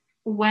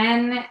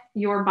 when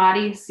your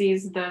body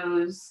sees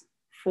those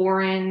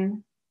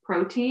foreign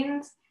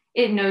proteins,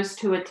 it knows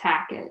to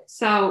attack it.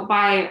 So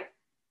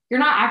you're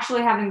not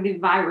actually having the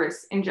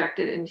virus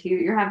injected into you,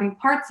 you're having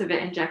parts of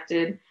it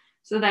injected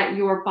so that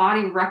your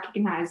body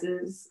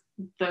recognizes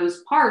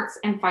those parts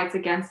and fights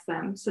against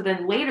them. So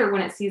then later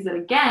when it sees it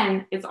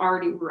again, it's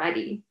already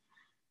ready.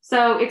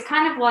 So it's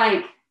kind of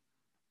like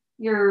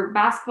your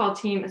basketball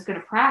team is going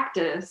to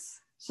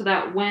practice so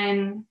that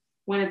when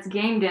it's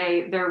game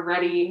day, they're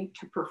ready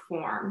to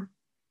perform.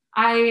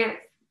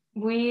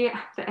 The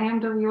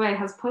AMWA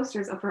has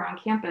posters up around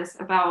campus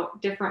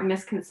about different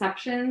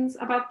misconceptions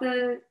about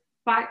the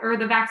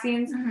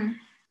vaccines,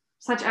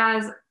 such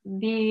as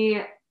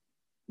the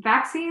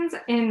vaccines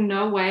in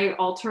no way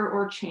alter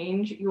or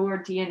change your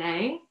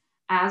DNA.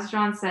 As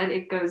John said,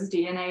 it goes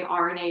DNA,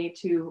 RNA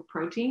to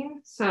protein.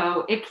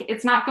 So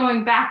it's not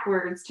going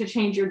backwards to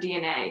change your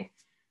DNA,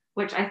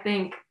 which I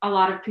think a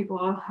lot of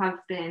people have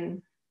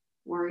been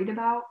worried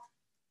about.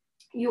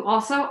 You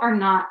also are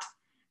not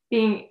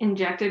being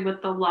injected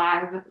with the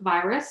live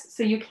virus,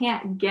 so you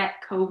can't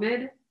get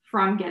COVID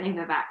from getting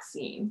the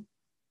vaccine.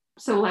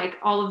 So like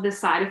all of the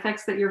side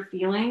effects that you're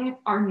feeling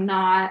they're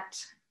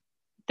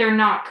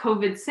not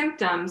COVID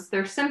symptoms,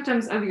 they're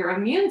symptoms of your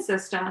immune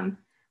system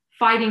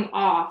fighting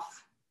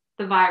off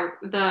the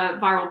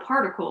viral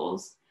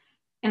particles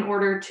in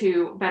order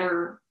to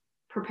better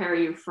prepare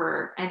you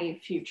for any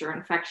future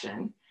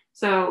infection.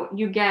 So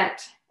you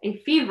get a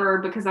fever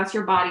because that's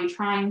your body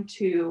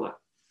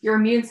your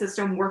immune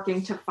system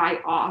working to fight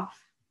off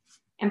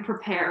and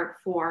prepare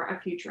for a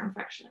future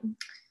infection.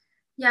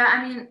 Yeah,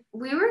 I mean,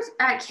 we were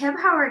at Camp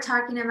Howard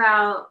talking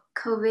about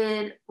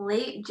COVID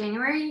late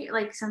January,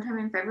 like sometime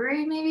in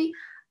February maybe,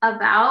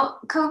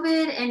 about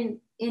COVID and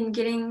in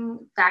getting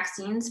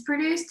vaccines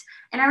produced.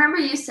 And I remember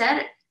you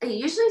said it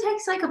usually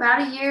takes like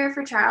about a year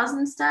for trials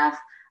and stuff.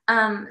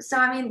 So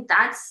I mean,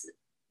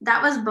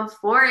 that was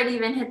before it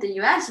even hit the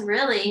US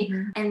really.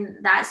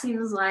 And that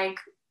seems like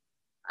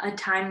a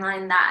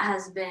timeline that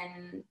has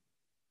been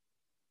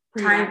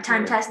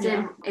time tested.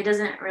 Yeah. It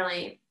doesn't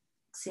really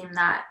seem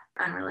that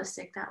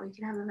unrealistic that we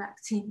could have a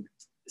vaccine.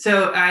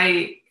 So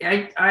I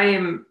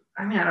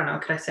don't know,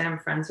 could I say I'm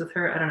friends with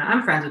her? I don't know.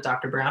 I'm friends with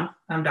Dr. Brown.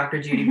 I'm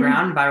Dr. Judy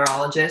Brown,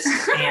 virologist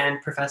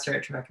and professor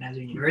at Trevecca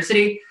Nazarene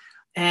University.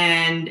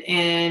 And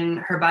in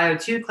her Bio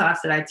 2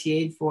 class that I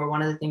TA'd for,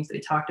 one of the things that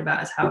we talked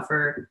about is how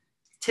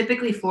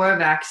typically for a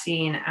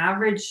vaccine,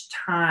 average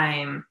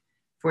time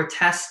for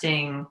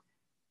testing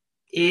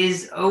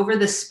is over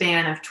the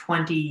span of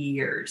 20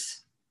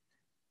 years.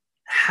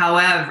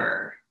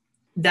 However,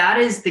 that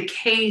is the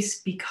case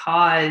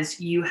because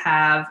you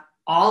have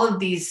all of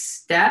these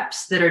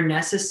steps that are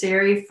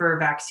necessary for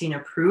vaccine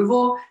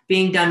approval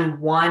being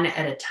done one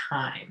at a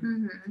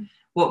time.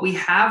 What we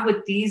have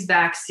with these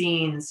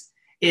vaccines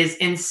is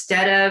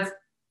instead of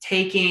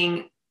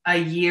taking a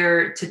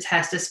year to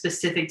test a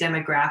specific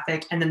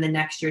demographic and then the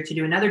next year to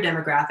do another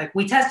demographic,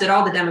 we tested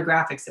all the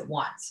demographics at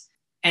once.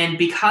 And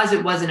because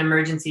it was an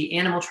emergency,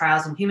 animal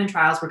trials and human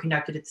trials were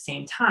conducted at the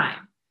same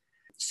time.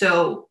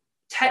 So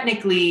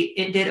technically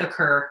it did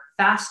occur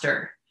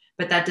faster,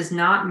 but that does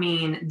not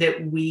mean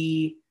that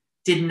we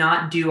did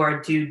not do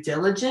our due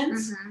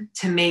diligence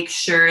to make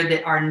sure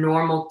that our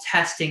normal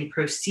testing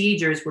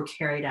procedures were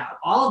carried out.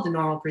 All of the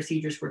normal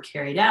procedures were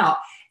carried out.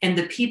 And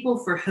the people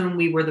for whom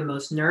we were the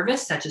most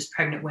nervous, such as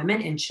pregnant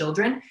women and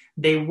children,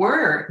 they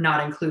were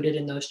not included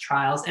in those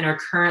trials and are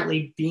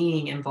currently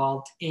being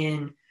involved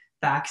in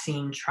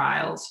vaccine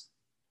trials.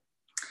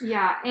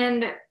 Yeah,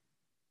 and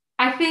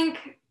I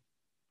think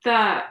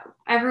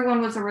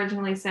everyone was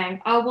originally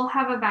saying, oh, we'll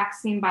have a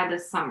vaccine by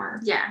this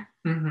summer. Yeah.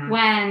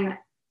 When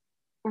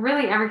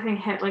really everything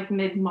hit like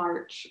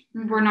mid-March.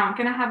 We're not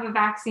going to have a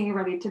vaccine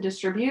ready to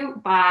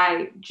distribute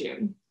by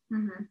June.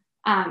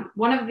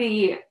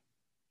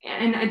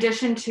 In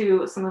addition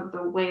to some of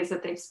the ways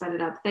that they've sped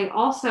it up, they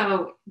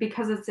also,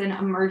 because it's an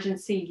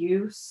emergency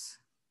use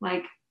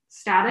like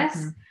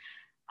status,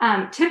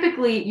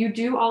 typically you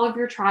do all of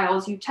your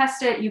trials, you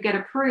test it, you get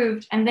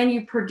approved, and then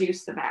you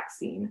produce the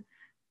vaccine.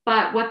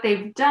 But what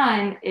they've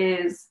done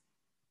is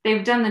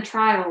they've done the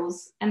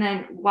trials, and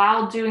then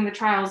while doing the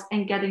trials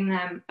and getting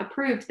them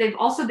approved, they've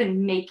also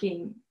been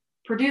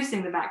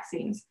producing the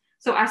vaccines.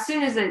 So as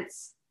soon as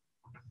it's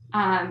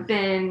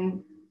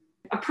been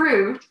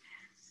approved,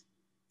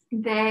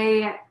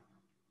 they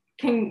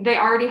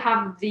already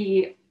have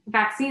the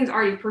vaccines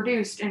already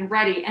produced and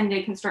ready, and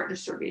they can start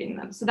distributing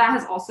them. So that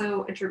has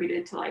also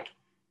attributed to like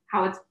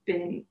how it's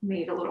been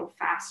made a little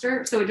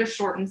faster. So it just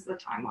shortens the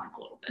timeline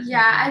a little bit.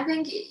 Yeah, I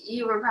think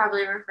you were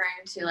probably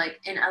referring to like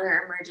in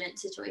other emergent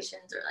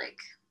situations or like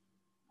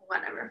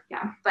whatever.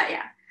 Yeah. But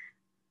yeah.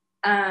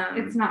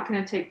 It's not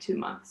going to take 2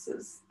 months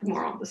is the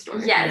moral of the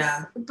story. Yes.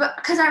 Yeah. But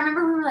because I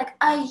remember we were like,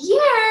 a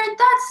year?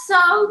 That's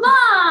so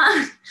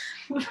long.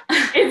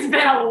 It's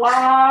been a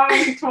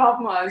long 12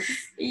 months.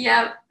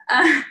 Yep.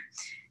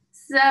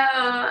 So,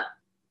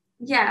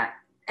 yeah.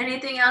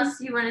 Anything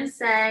else you want to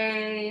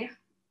say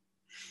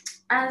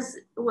as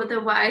with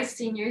the wise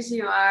seniors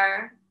you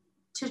are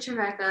to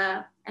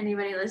Trevecca,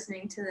 anybody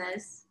listening to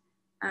this,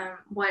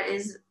 what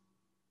is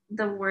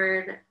the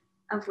word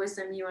of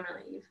wisdom you want to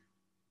leave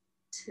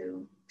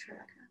to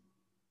Trevecca?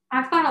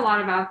 I've thought a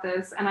lot about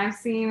this, and I've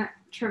seen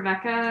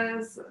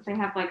Trevecca's, they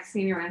have like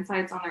senior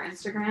insights on their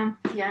Instagram.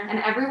 Yeah. And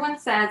everyone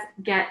says,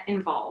 get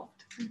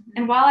involved. Mm-hmm.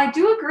 And while I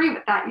do agree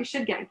with that, you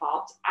should get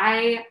involved,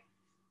 I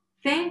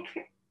think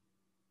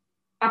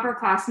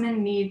upperclassmen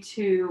need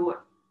to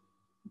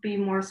be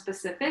more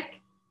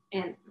specific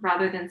and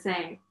rather than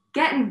saying,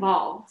 get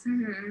involved.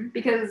 Mm-hmm.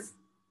 Because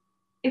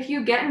if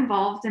you get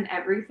involved in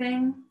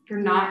everything, you're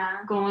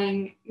not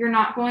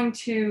going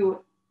to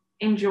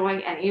enjoy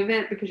any of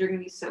it because you're going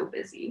to be so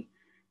busy.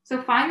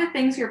 So find the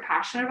things you're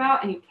passionate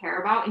about and you care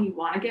about and you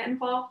want to get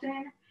involved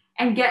in,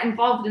 and get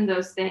involved in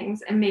those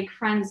things and make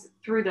friends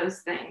through those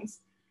things.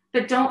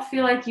 But don't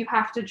feel like you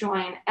have to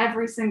join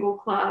every single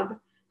club,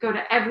 go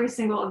to every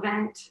single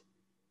event,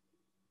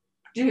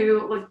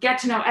 get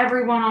to know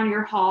everyone on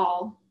your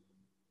hall.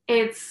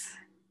 It's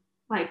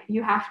like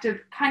you have to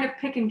kind of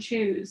pick and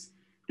choose,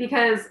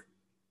 because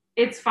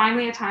it's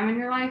finally a time in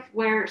your life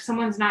where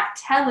someone's not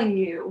telling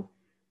you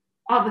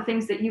all the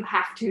things that you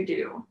have to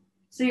do.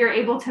 So you're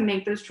able to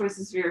make those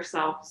choices for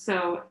yourself.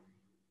 So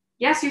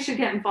yes, you should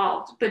get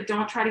involved, but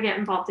don't try to get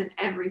involved in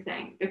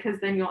everything, because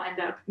then you'll end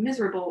up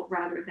miserable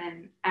rather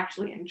than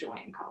actually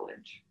enjoying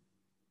college.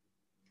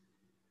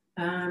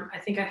 I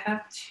think I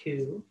have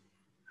two.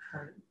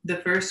 The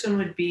first one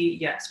would be,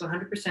 yes,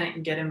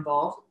 100% get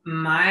involved.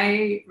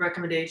 My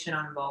recommendation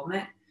on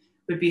involvement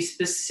would be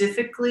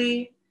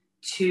specifically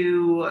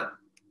to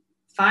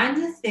find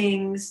the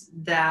things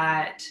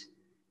that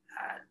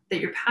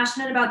you're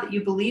passionate about, that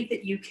you believe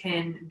that you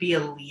can be a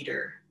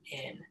leader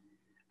in.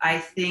 I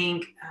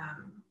think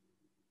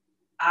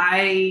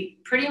I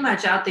pretty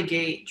much out the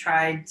gate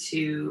tried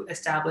to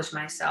establish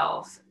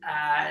myself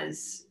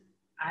as,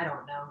 I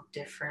don't know,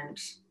 different.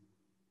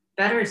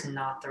 Better is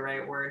not the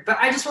right word, but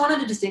I just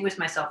wanted to distinguish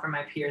myself from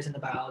my peers in the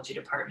biology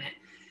department.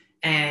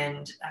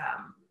 And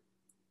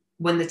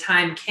when the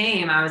time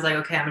came, I was like,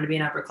 okay, I'm going to be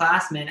an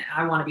upperclassman.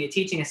 I want to be a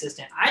teaching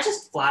assistant. I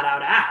just flat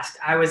out asked.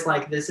 I was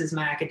like, this is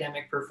my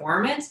academic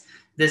performance.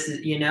 This is,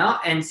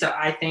 and so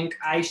I think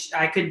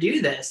I could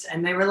do this.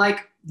 And they were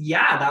like,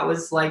 yeah, that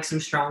was like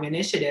some strong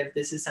initiative.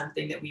 This is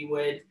something that we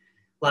would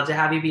love to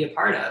have you be a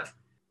part of.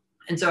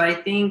 And so I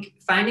think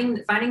finding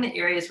the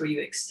areas where you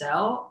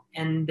excel,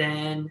 and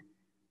then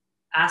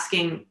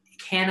asking,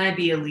 can I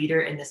be a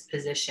leader in this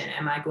position?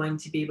 Am I going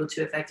to be able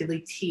to effectively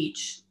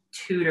teach,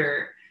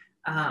 tutor?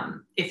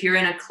 If you're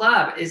in a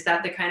club, is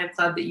that the kind of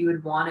club that you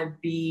would want to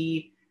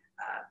be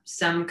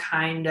some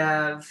kind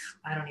of,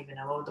 I don't even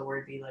know what would the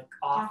word be, like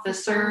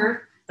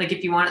officer? Like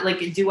if you want, like,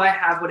 do I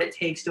have what it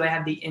takes? Do I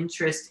have the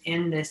interest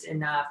in this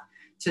enough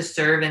to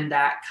serve in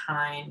that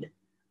kind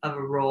of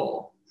a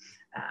role?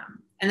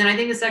 And then I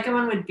think the second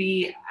one would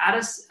be at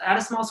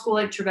a small school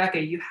like Trevecca,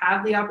 you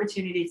have the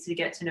opportunity to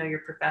get to know your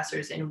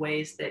professors in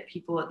ways that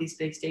people at these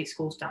big state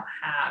schools don't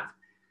have.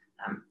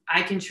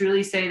 I can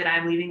truly say that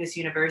I'm leaving this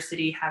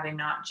university having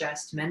not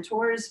just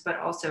mentors, but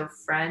also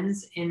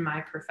friends in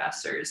my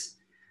professors.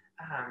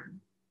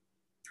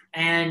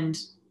 And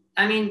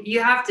I mean,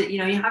 you have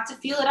to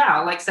feel it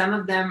out. Like some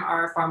of them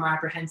are far more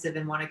apprehensive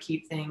and want to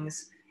keep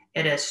things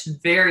at a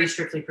very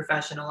strictly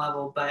professional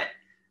level. But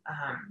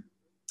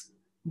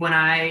when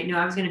I knew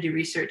I was going to do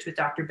research with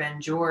Dr.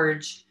 Ben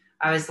George,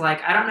 I was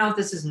like, I don't know if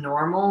this is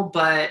normal,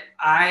 but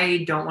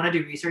I don't want to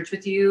do research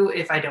with you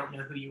if I don't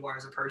know who you are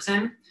as a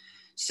person.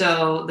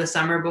 So the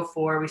summer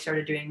before we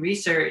started doing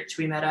research,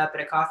 we met up at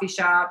a coffee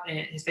shop,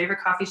 his favorite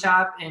coffee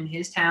shop in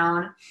his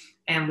town,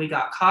 and we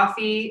got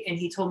coffee, and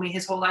he told me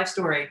his whole life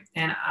story.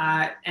 And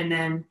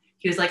then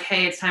he was like,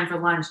 hey, it's time for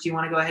lunch. Do you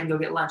want to go ahead and go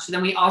get lunch? So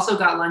then we also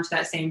got lunch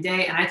that same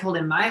day, and I told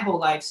him my whole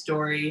life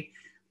story.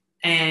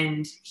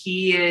 And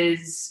he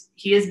has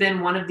been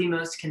one of the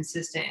most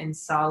consistent and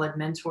solid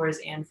mentors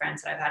and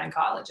friends that I've had in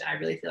college. And I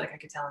really feel like I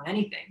could tell him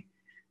anything.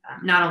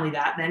 Not only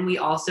that, then we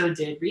also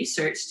did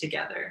research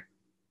together.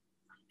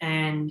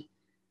 And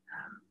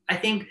I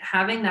think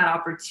having that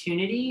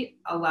opportunity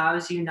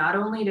allows you not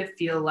only to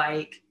feel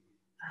like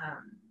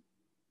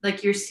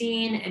you're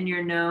seen and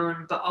you're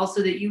known, but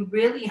also that you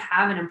really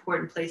have an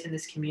important place in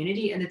this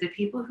community, and that the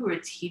people who are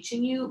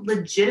teaching you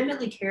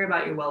legitimately care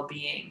about your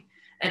well-being,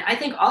 And I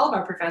think all of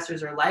our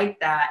professors are like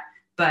that,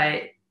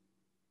 but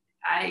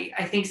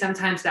I think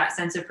sometimes that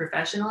sense of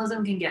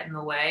professionalism can get in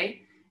the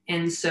way.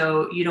 And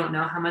so you don't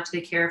know how much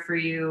they care for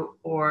you,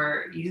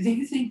 or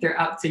you think they're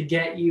out to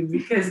get you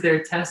because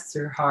their tests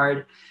are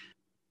hard.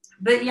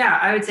 But yeah,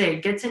 I would say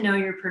get to know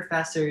your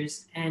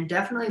professors and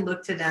definitely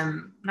look to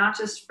them, not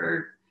just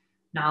for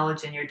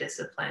knowledge in your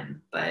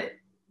discipline, but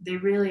they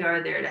really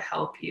are there to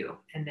help you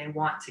and they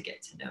want to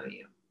get to know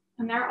you.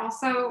 And they're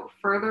also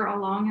further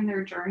along in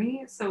their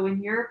journey. So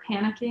when you're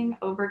panicking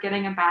over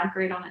getting a bad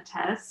grade on a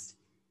test,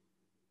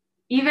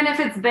 even if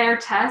it's their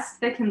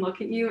test, they can look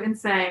at you and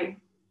say,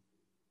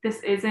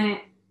 this isn't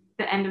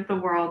the end of the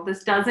world.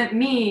 This doesn't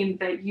mean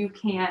that you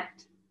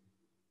can't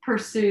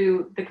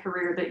pursue the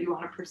career that you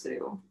want to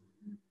pursue,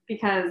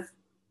 because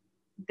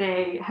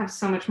they have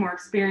so much more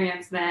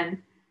experience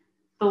than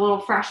the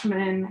little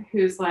freshman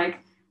who's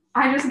like,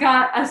 I just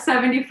got a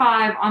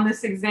 75 on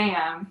this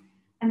exam.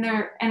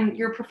 And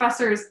your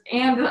professors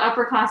and the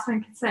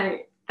upperclassmen can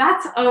say,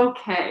 that's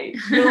okay.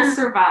 You'll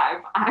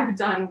survive. I've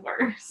done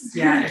worse.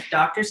 Yeah, if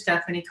Dr.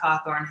 Stephanie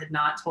Cawthorn had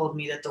not told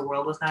me that the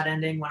world was not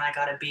ending when I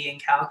got a B in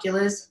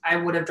calculus, I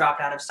would have dropped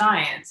out of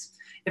science.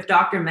 If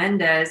Dr.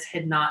 Mendez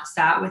had not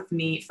sat with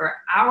me for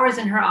hours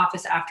in her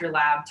office after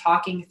lab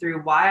talking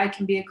through why I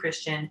can be a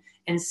Christian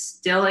and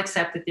still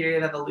accept the theory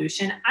of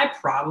evolution, I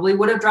probably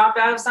would have dropped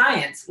out of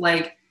science.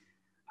 Like,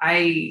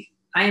 I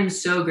am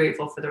so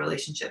grateful for the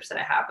relationships that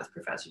I have with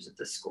professors at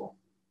this school.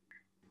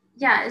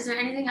 Yeah, is there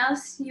anything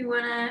else you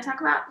want to talk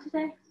about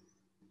today?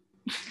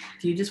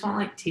 Do you just want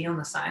like tea on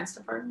the science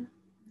department?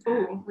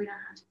 Ooh, we don't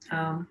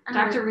have to.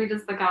 Dr. Reed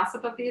is the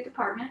gossip of the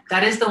department.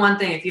 That is the one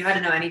thing. If you had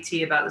to know any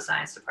tea about the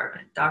science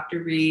department,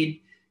 Dr.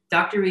 Reed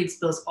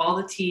spills all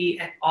the tea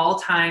at all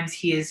times.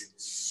 He is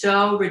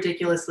so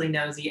ridiculously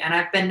nosy, and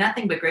I've been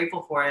nothing but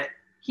grateful for it.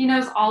 He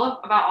knows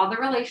about all the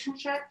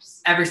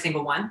relationships. Every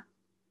single one.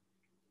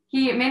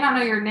 He may not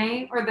know your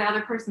name or the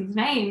other person's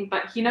name,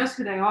 but he knows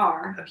who they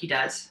are. Oh, he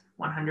does.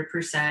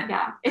 100%.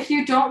 Yeah. If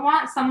you don't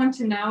want someone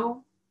to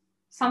know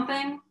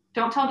something,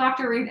 don't tell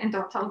Dr. Reed and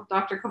don't tell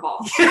Dr.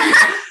 Cabal.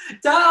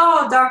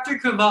 Oh, Dr.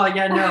 Cabal.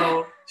 Yeah,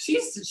 no.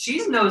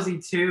 She's nosy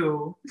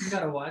too. You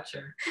gotta watch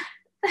her.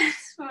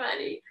 That's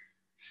funny.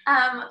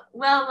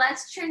 Well,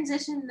 let's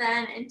transition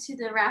then into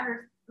the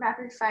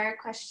rapid fire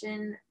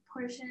question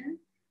portion.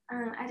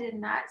 I did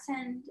not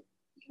send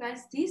you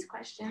guys these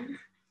questions,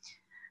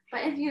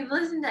 but if you've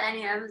listened to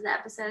any of the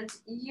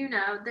episodes, you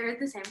know they're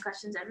the same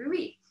questions every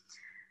week.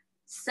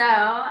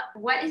 So,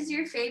 what is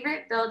your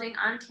favorite building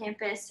on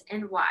campus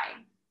and why?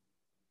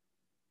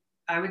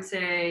 I would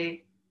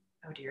say,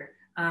 oh dear.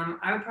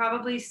 I would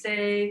probably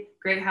say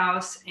Great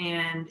House,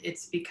 and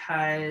it's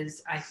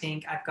because I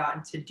think I've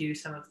gotten to do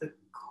some of the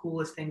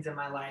coolest things in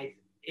my life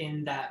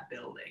in that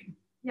building.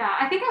 Yeah,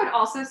 I think I would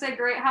also say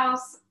Great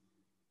House,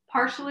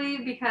 partially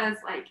because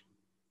like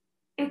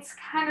it's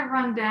kind of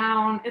run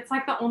down. It's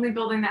like the only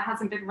building that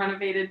hasn't been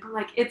renovated, but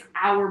like it's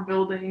our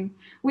building.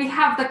 We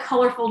have the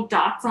colorful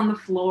dots on the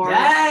floor.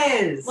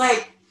 Yes!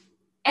 Like,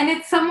 and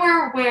it's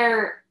somewhere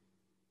where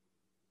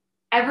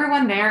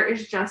everyone there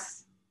is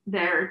just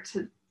there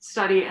to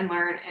study and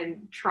learn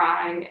and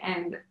try,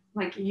 and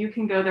like you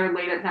can go there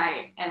late at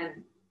night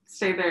and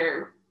stay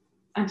there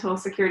until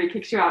security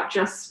kicks you out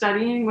just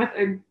studying with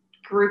a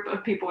group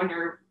of people in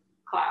your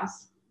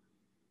class.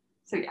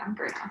 So yeah,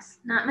 Great House.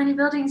 Not many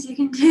buildings you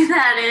can do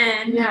that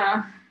in.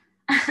 Yeah.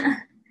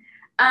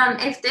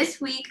 If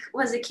this week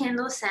was a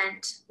candle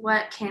scent,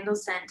 what candle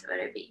scent would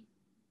it be?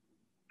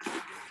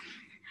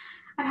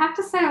 I'd have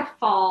to say a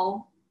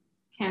fall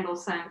candle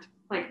scent,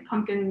 like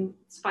pumpkin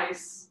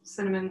spice,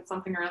 cinnamon,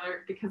 something or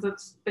other, because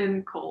it's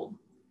been cold.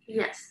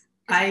 Yes.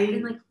 It's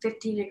been like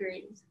 50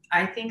 degrees.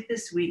 I think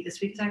this week has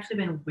actually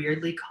been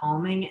weirdly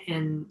calming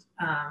and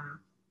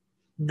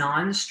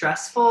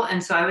non-stressful,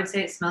 and so I would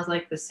say it smells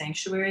like the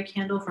Sanctuary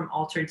candle from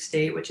Altered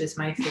State, which is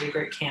my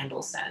favorite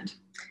candle scent.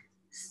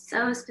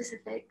 So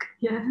specific.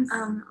 Yes.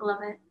 Love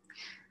it.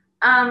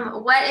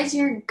 What is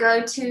your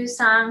go-to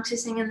song to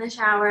sing in the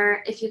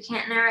shower? If you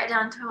can't narrow it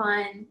down to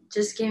one,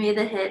 just give me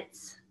the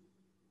hits.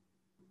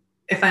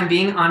 If I'm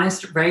being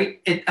honest,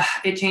 right,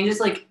 it changes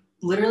like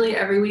literally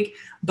every week,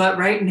 but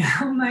right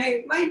now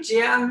my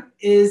jam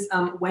is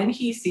When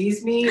He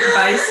Sees Me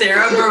by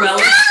Sarah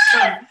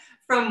Bareilles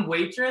from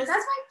Waitress.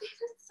 That's my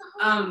favorite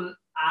song.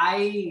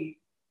 I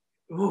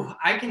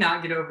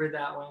cannot get over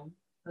that one.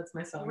 That's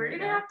my song. We're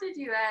gonna have to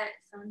do it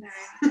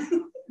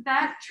sometime.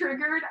 That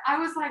triggered. I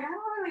was like, I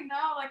don't really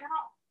know. Like, I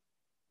don't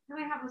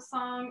really have a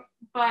song,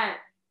 but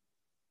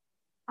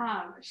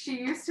She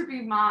Used to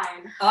Be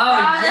Mine.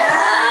 Oh,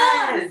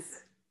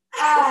 yes!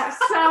 Oh,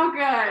 so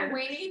good.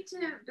 We need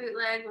to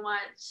bootleg and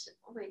watch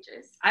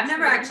Waitress. I've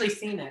never actually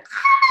seen it.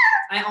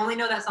 I only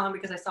know that song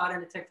because I saw it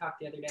on a TikTok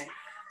the other day.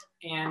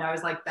 And I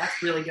was like,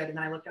 that's really good. And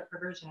then I looked up her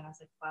version and I was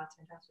like, wow, that's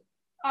fantastic.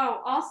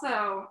 Oh,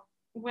 also,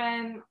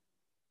 when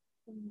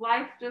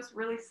life just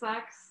really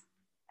sucks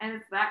and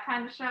it's that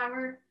kind of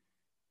shower,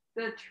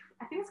 I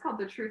think it's called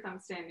The Truth I'm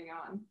Standing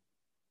On.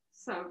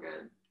 So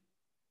good.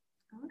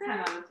 Okay. 10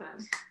 out of 10.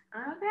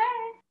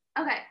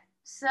 Okay.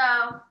 So,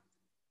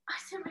 I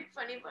said my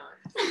funny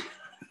bone.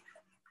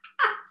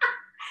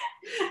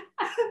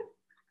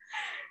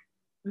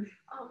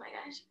 Oh my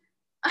gosh.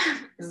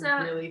 It's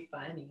really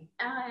funny.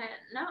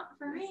 No,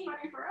 for me. It's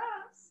funny for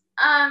us.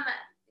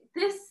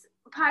 This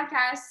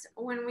podcast,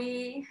 when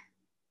we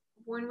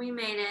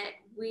made it,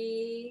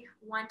 we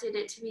wanted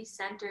it to be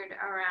centered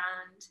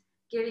around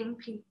giving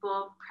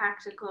people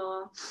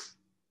practical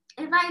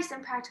advice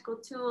and practical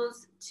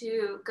tools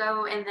to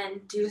go and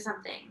then do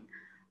something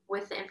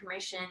with the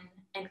information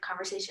and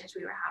conversations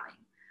we were having.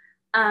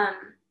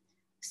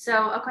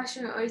 So a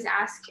question we always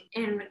ask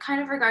in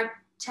kind of regard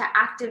to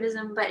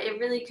activism, but it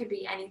really could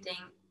be anything.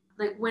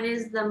 Like, when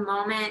is the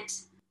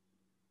moment?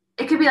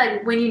 It could be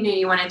like when you knew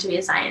you wanted to be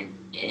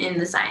in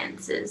the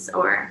sciences,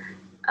 or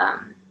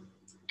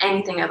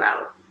anything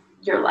about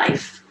your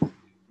life.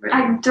 Really.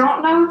 I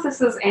don't know if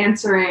this is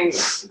answering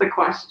the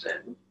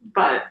question,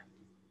 but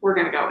we're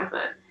going to go with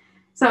it.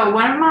 So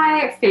one of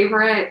my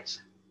favorite,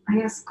 I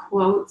guess,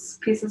 quotes,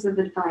 pieces of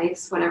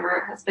advice,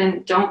 whatever, has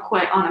been, don't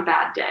quit on a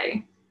bad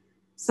day.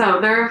 So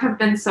there have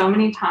been so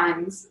many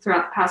times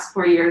throughout the past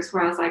 4 years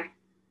where I was like,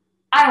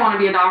 I don't want to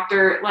be a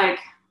doctor. Like,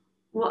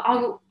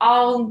 well,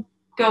 I'll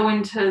go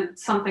into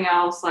something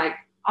else. Like,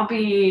 I'll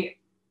be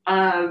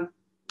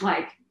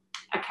like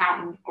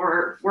accountant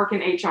or work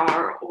in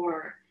HR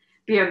or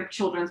be a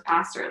children's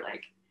pastor.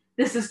 Like,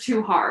 this is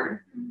too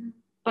hard. Mm-hmm.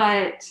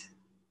 But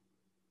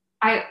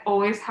I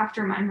always have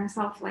to remind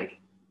myself, like,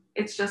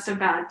 it's just a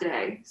bad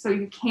day. So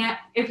you can't,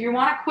 if you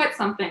want to quit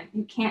something,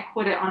 you can't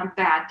quit it on a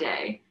bad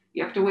day.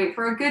 You have to wait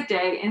for a good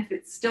day. And if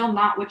it's still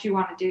not what you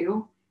want to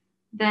do,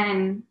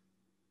 then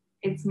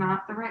it's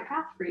not the right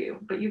path for you.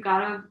 But you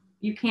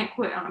can't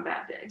quit on a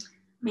bad day.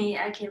 Me,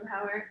 I came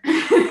Howard.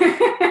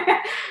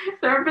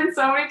 There have been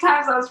so many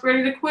times I was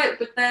ready to quit,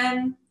 but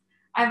then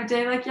I have a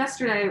day like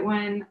yesterday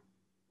when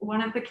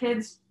one of the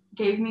kids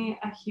gave me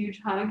a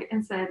huge hug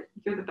and said,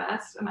 "You're the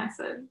best." And I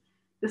said,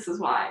 this is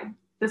why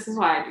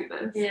I do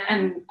this. Yeah.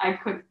 And I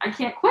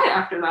can't quit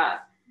after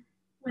that.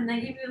 When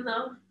they give you a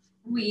little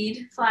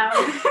weed flower.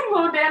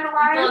 Little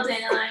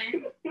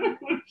dandelion. I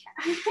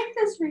picked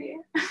this for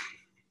you.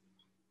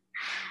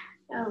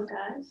 Oh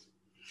gosh.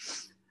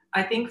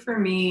 I think for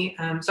me,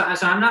 so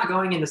I'm not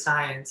going into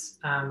science.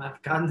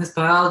 I've gotten this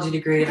biology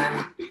degree and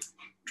I'm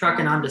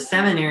trucking on to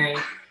seminary.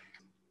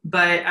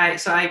 But I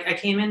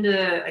came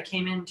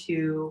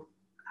into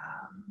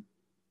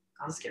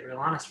I'll just get real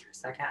honest for a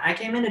second. I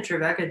came into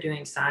Trevecca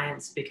doing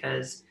science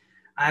because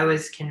I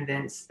was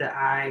convinced that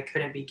I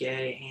couldn't be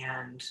gay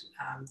and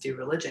do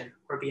religion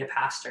or be a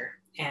pastor.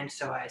 And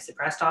so I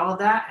suppressed all of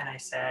that and I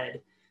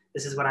said,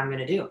 this is what I'm going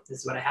to do. This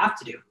is what I have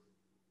to do.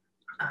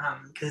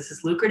 Because this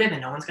is lucrative and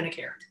no one's going to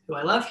care who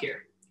I love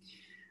here.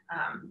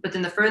 But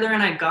then the further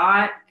in I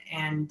got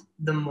and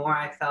the more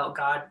I felt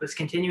God was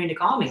continuing to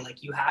call me,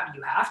 like, you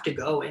have to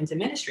go into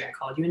ministry. I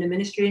called you into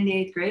ministry in the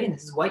 8th grade and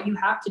this is what you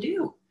have to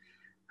do.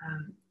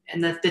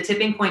 And the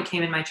tipping point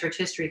came in my church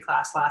history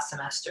class last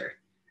semester,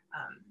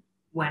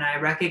 when I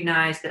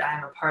recognized that I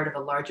am a part of a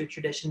larger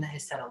tradition that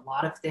has said a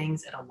lot of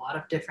things at a lot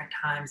of different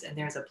times, and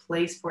there's a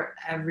place for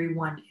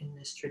everyone in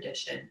this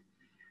tradition.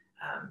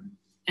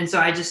 And so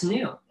I just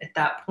knew at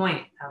that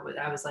point,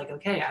 I was like,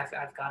 okay,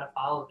 I've got to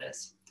follow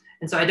this.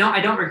 And so I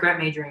don't regret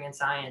majoring in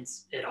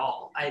science at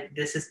all.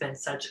 This has been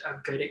such a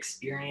good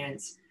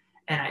experience,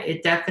 and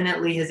it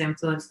definitely has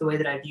influenced the way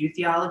that I view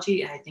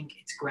theology, and I think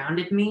it's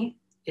grounded me.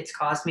 It's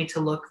caused me to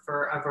look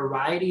for a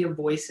variety of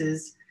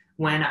voices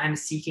when I'm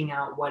seeking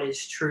out what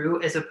is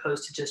true, as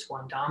opposed to just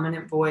one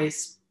dominant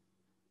voice.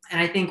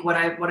 And I think what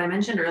I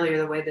mentioned earlier,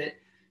 the way that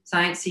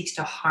science seeks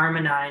to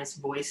harmonize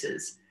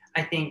voices,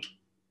 I think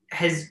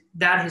has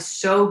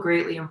so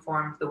greatly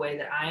informed the way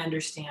that I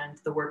understand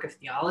the work of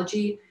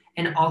theology,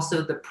 and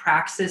also the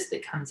praxis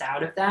that comes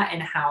out of that,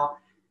 and how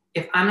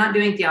if I'm not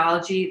doing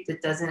theology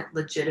that doesn't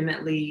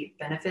legitimately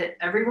benefit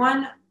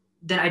everyone,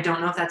 then I don't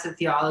know if that's a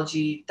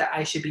theology that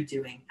I should be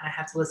doing. And I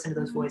have to listen to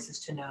those voices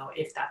to know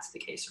if that's the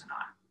case or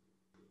not.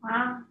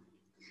 Wow,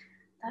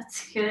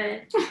 that's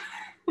good.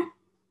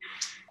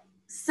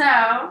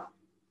 So,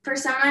 for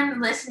someone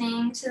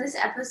listening to this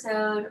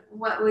episode,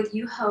 what would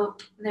you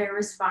hope their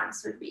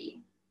response would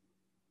be?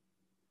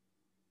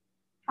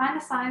 Find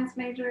a science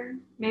major.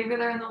 Maybe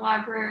they're in the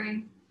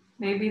library.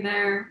 Maybe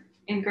they're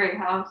in Great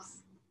House.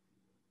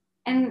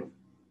 And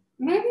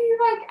maybe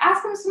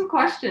ask them some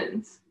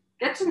questions.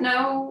 Get to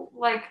know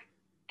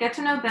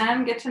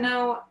them, get to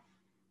know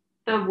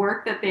the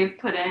work that they've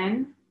put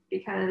in,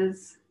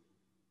 because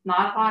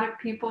not a lot of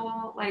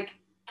people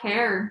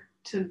care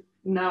to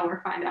know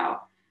or find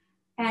out.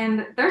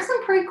 And there's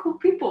some pretty cool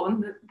people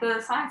in the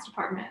science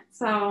department.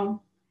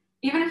 So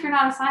even if you're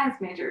not a science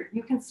major,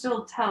 you can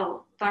still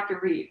tell Dr.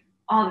 Reed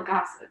all the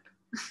gossip.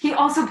 He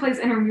also plays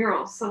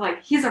intramurals, so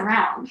he's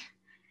around.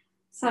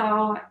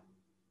 So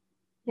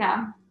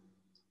yeah,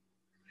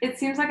 it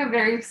seems like a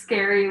very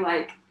scary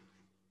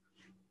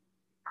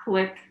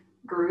clique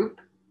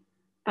group,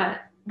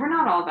 but we're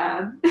not all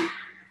bad.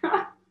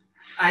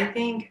 I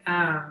think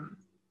I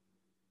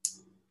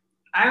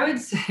would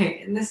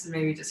say, and this is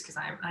maybe just because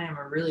I am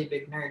a really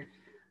big nerd,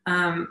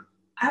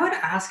 I would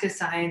ask a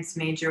science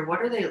major,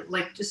 what are they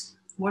like, just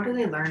what are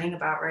they learning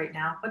about right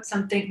now? What's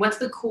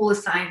the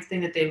coolest science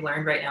thing that they've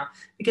learned right now?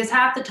 Because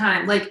half the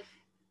time, like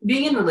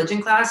being in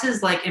religion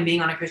classes, like, and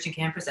being on a Christian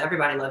campus,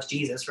 everybody loves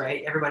Jesus,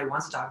 right? Everybody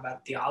wants to talk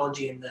about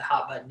theology and the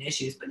hot button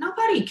issues, but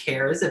nobody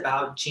cares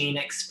about gene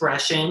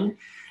expression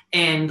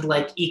and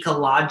like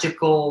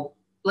ecological,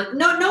 like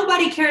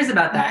nobody cares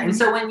about that. Mm-hmm. And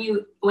so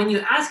when you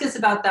ask us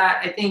about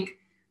that, I think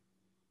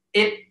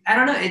I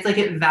don't know, it's like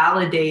it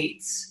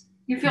validates.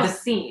 You feel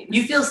seen.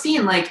 You feel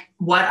seen, like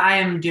what I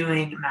am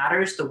doing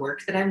matters, the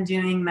work that I'm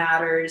doing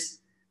matters.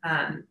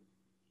 And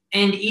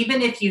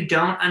even if you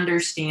don't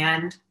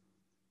understand,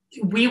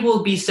 we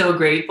will be so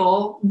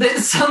grateful that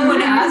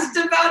someone asked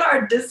about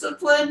our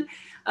discipline.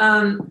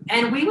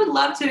 And we would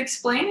love to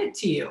explain it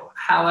to you,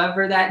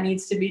 however that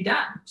needs to be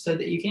done so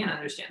that you can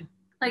understand.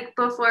 Like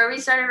before we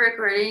started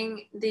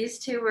recording, these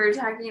two were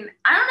talking,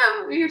 I don't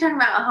know if we were talking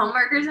about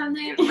homework or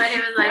something, but it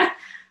was like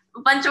a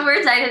bunch of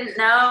words I didn't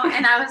know.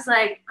 And I was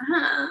like,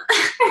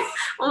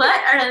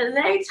 what are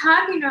they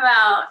talking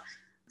about?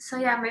 So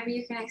yeah, maybe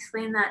you can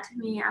explain that to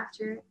me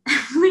after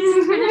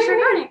we finish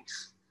recording.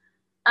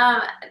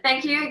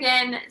 Thank you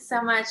again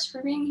so much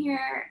for being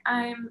here.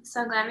 I'm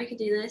so glad we could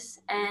do this,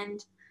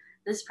 and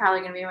this is probably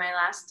going to be my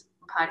last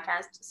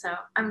podcast, so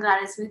I'm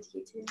glad it's with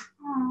you too.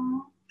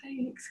 Aw,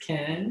 thanks,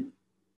 Ken.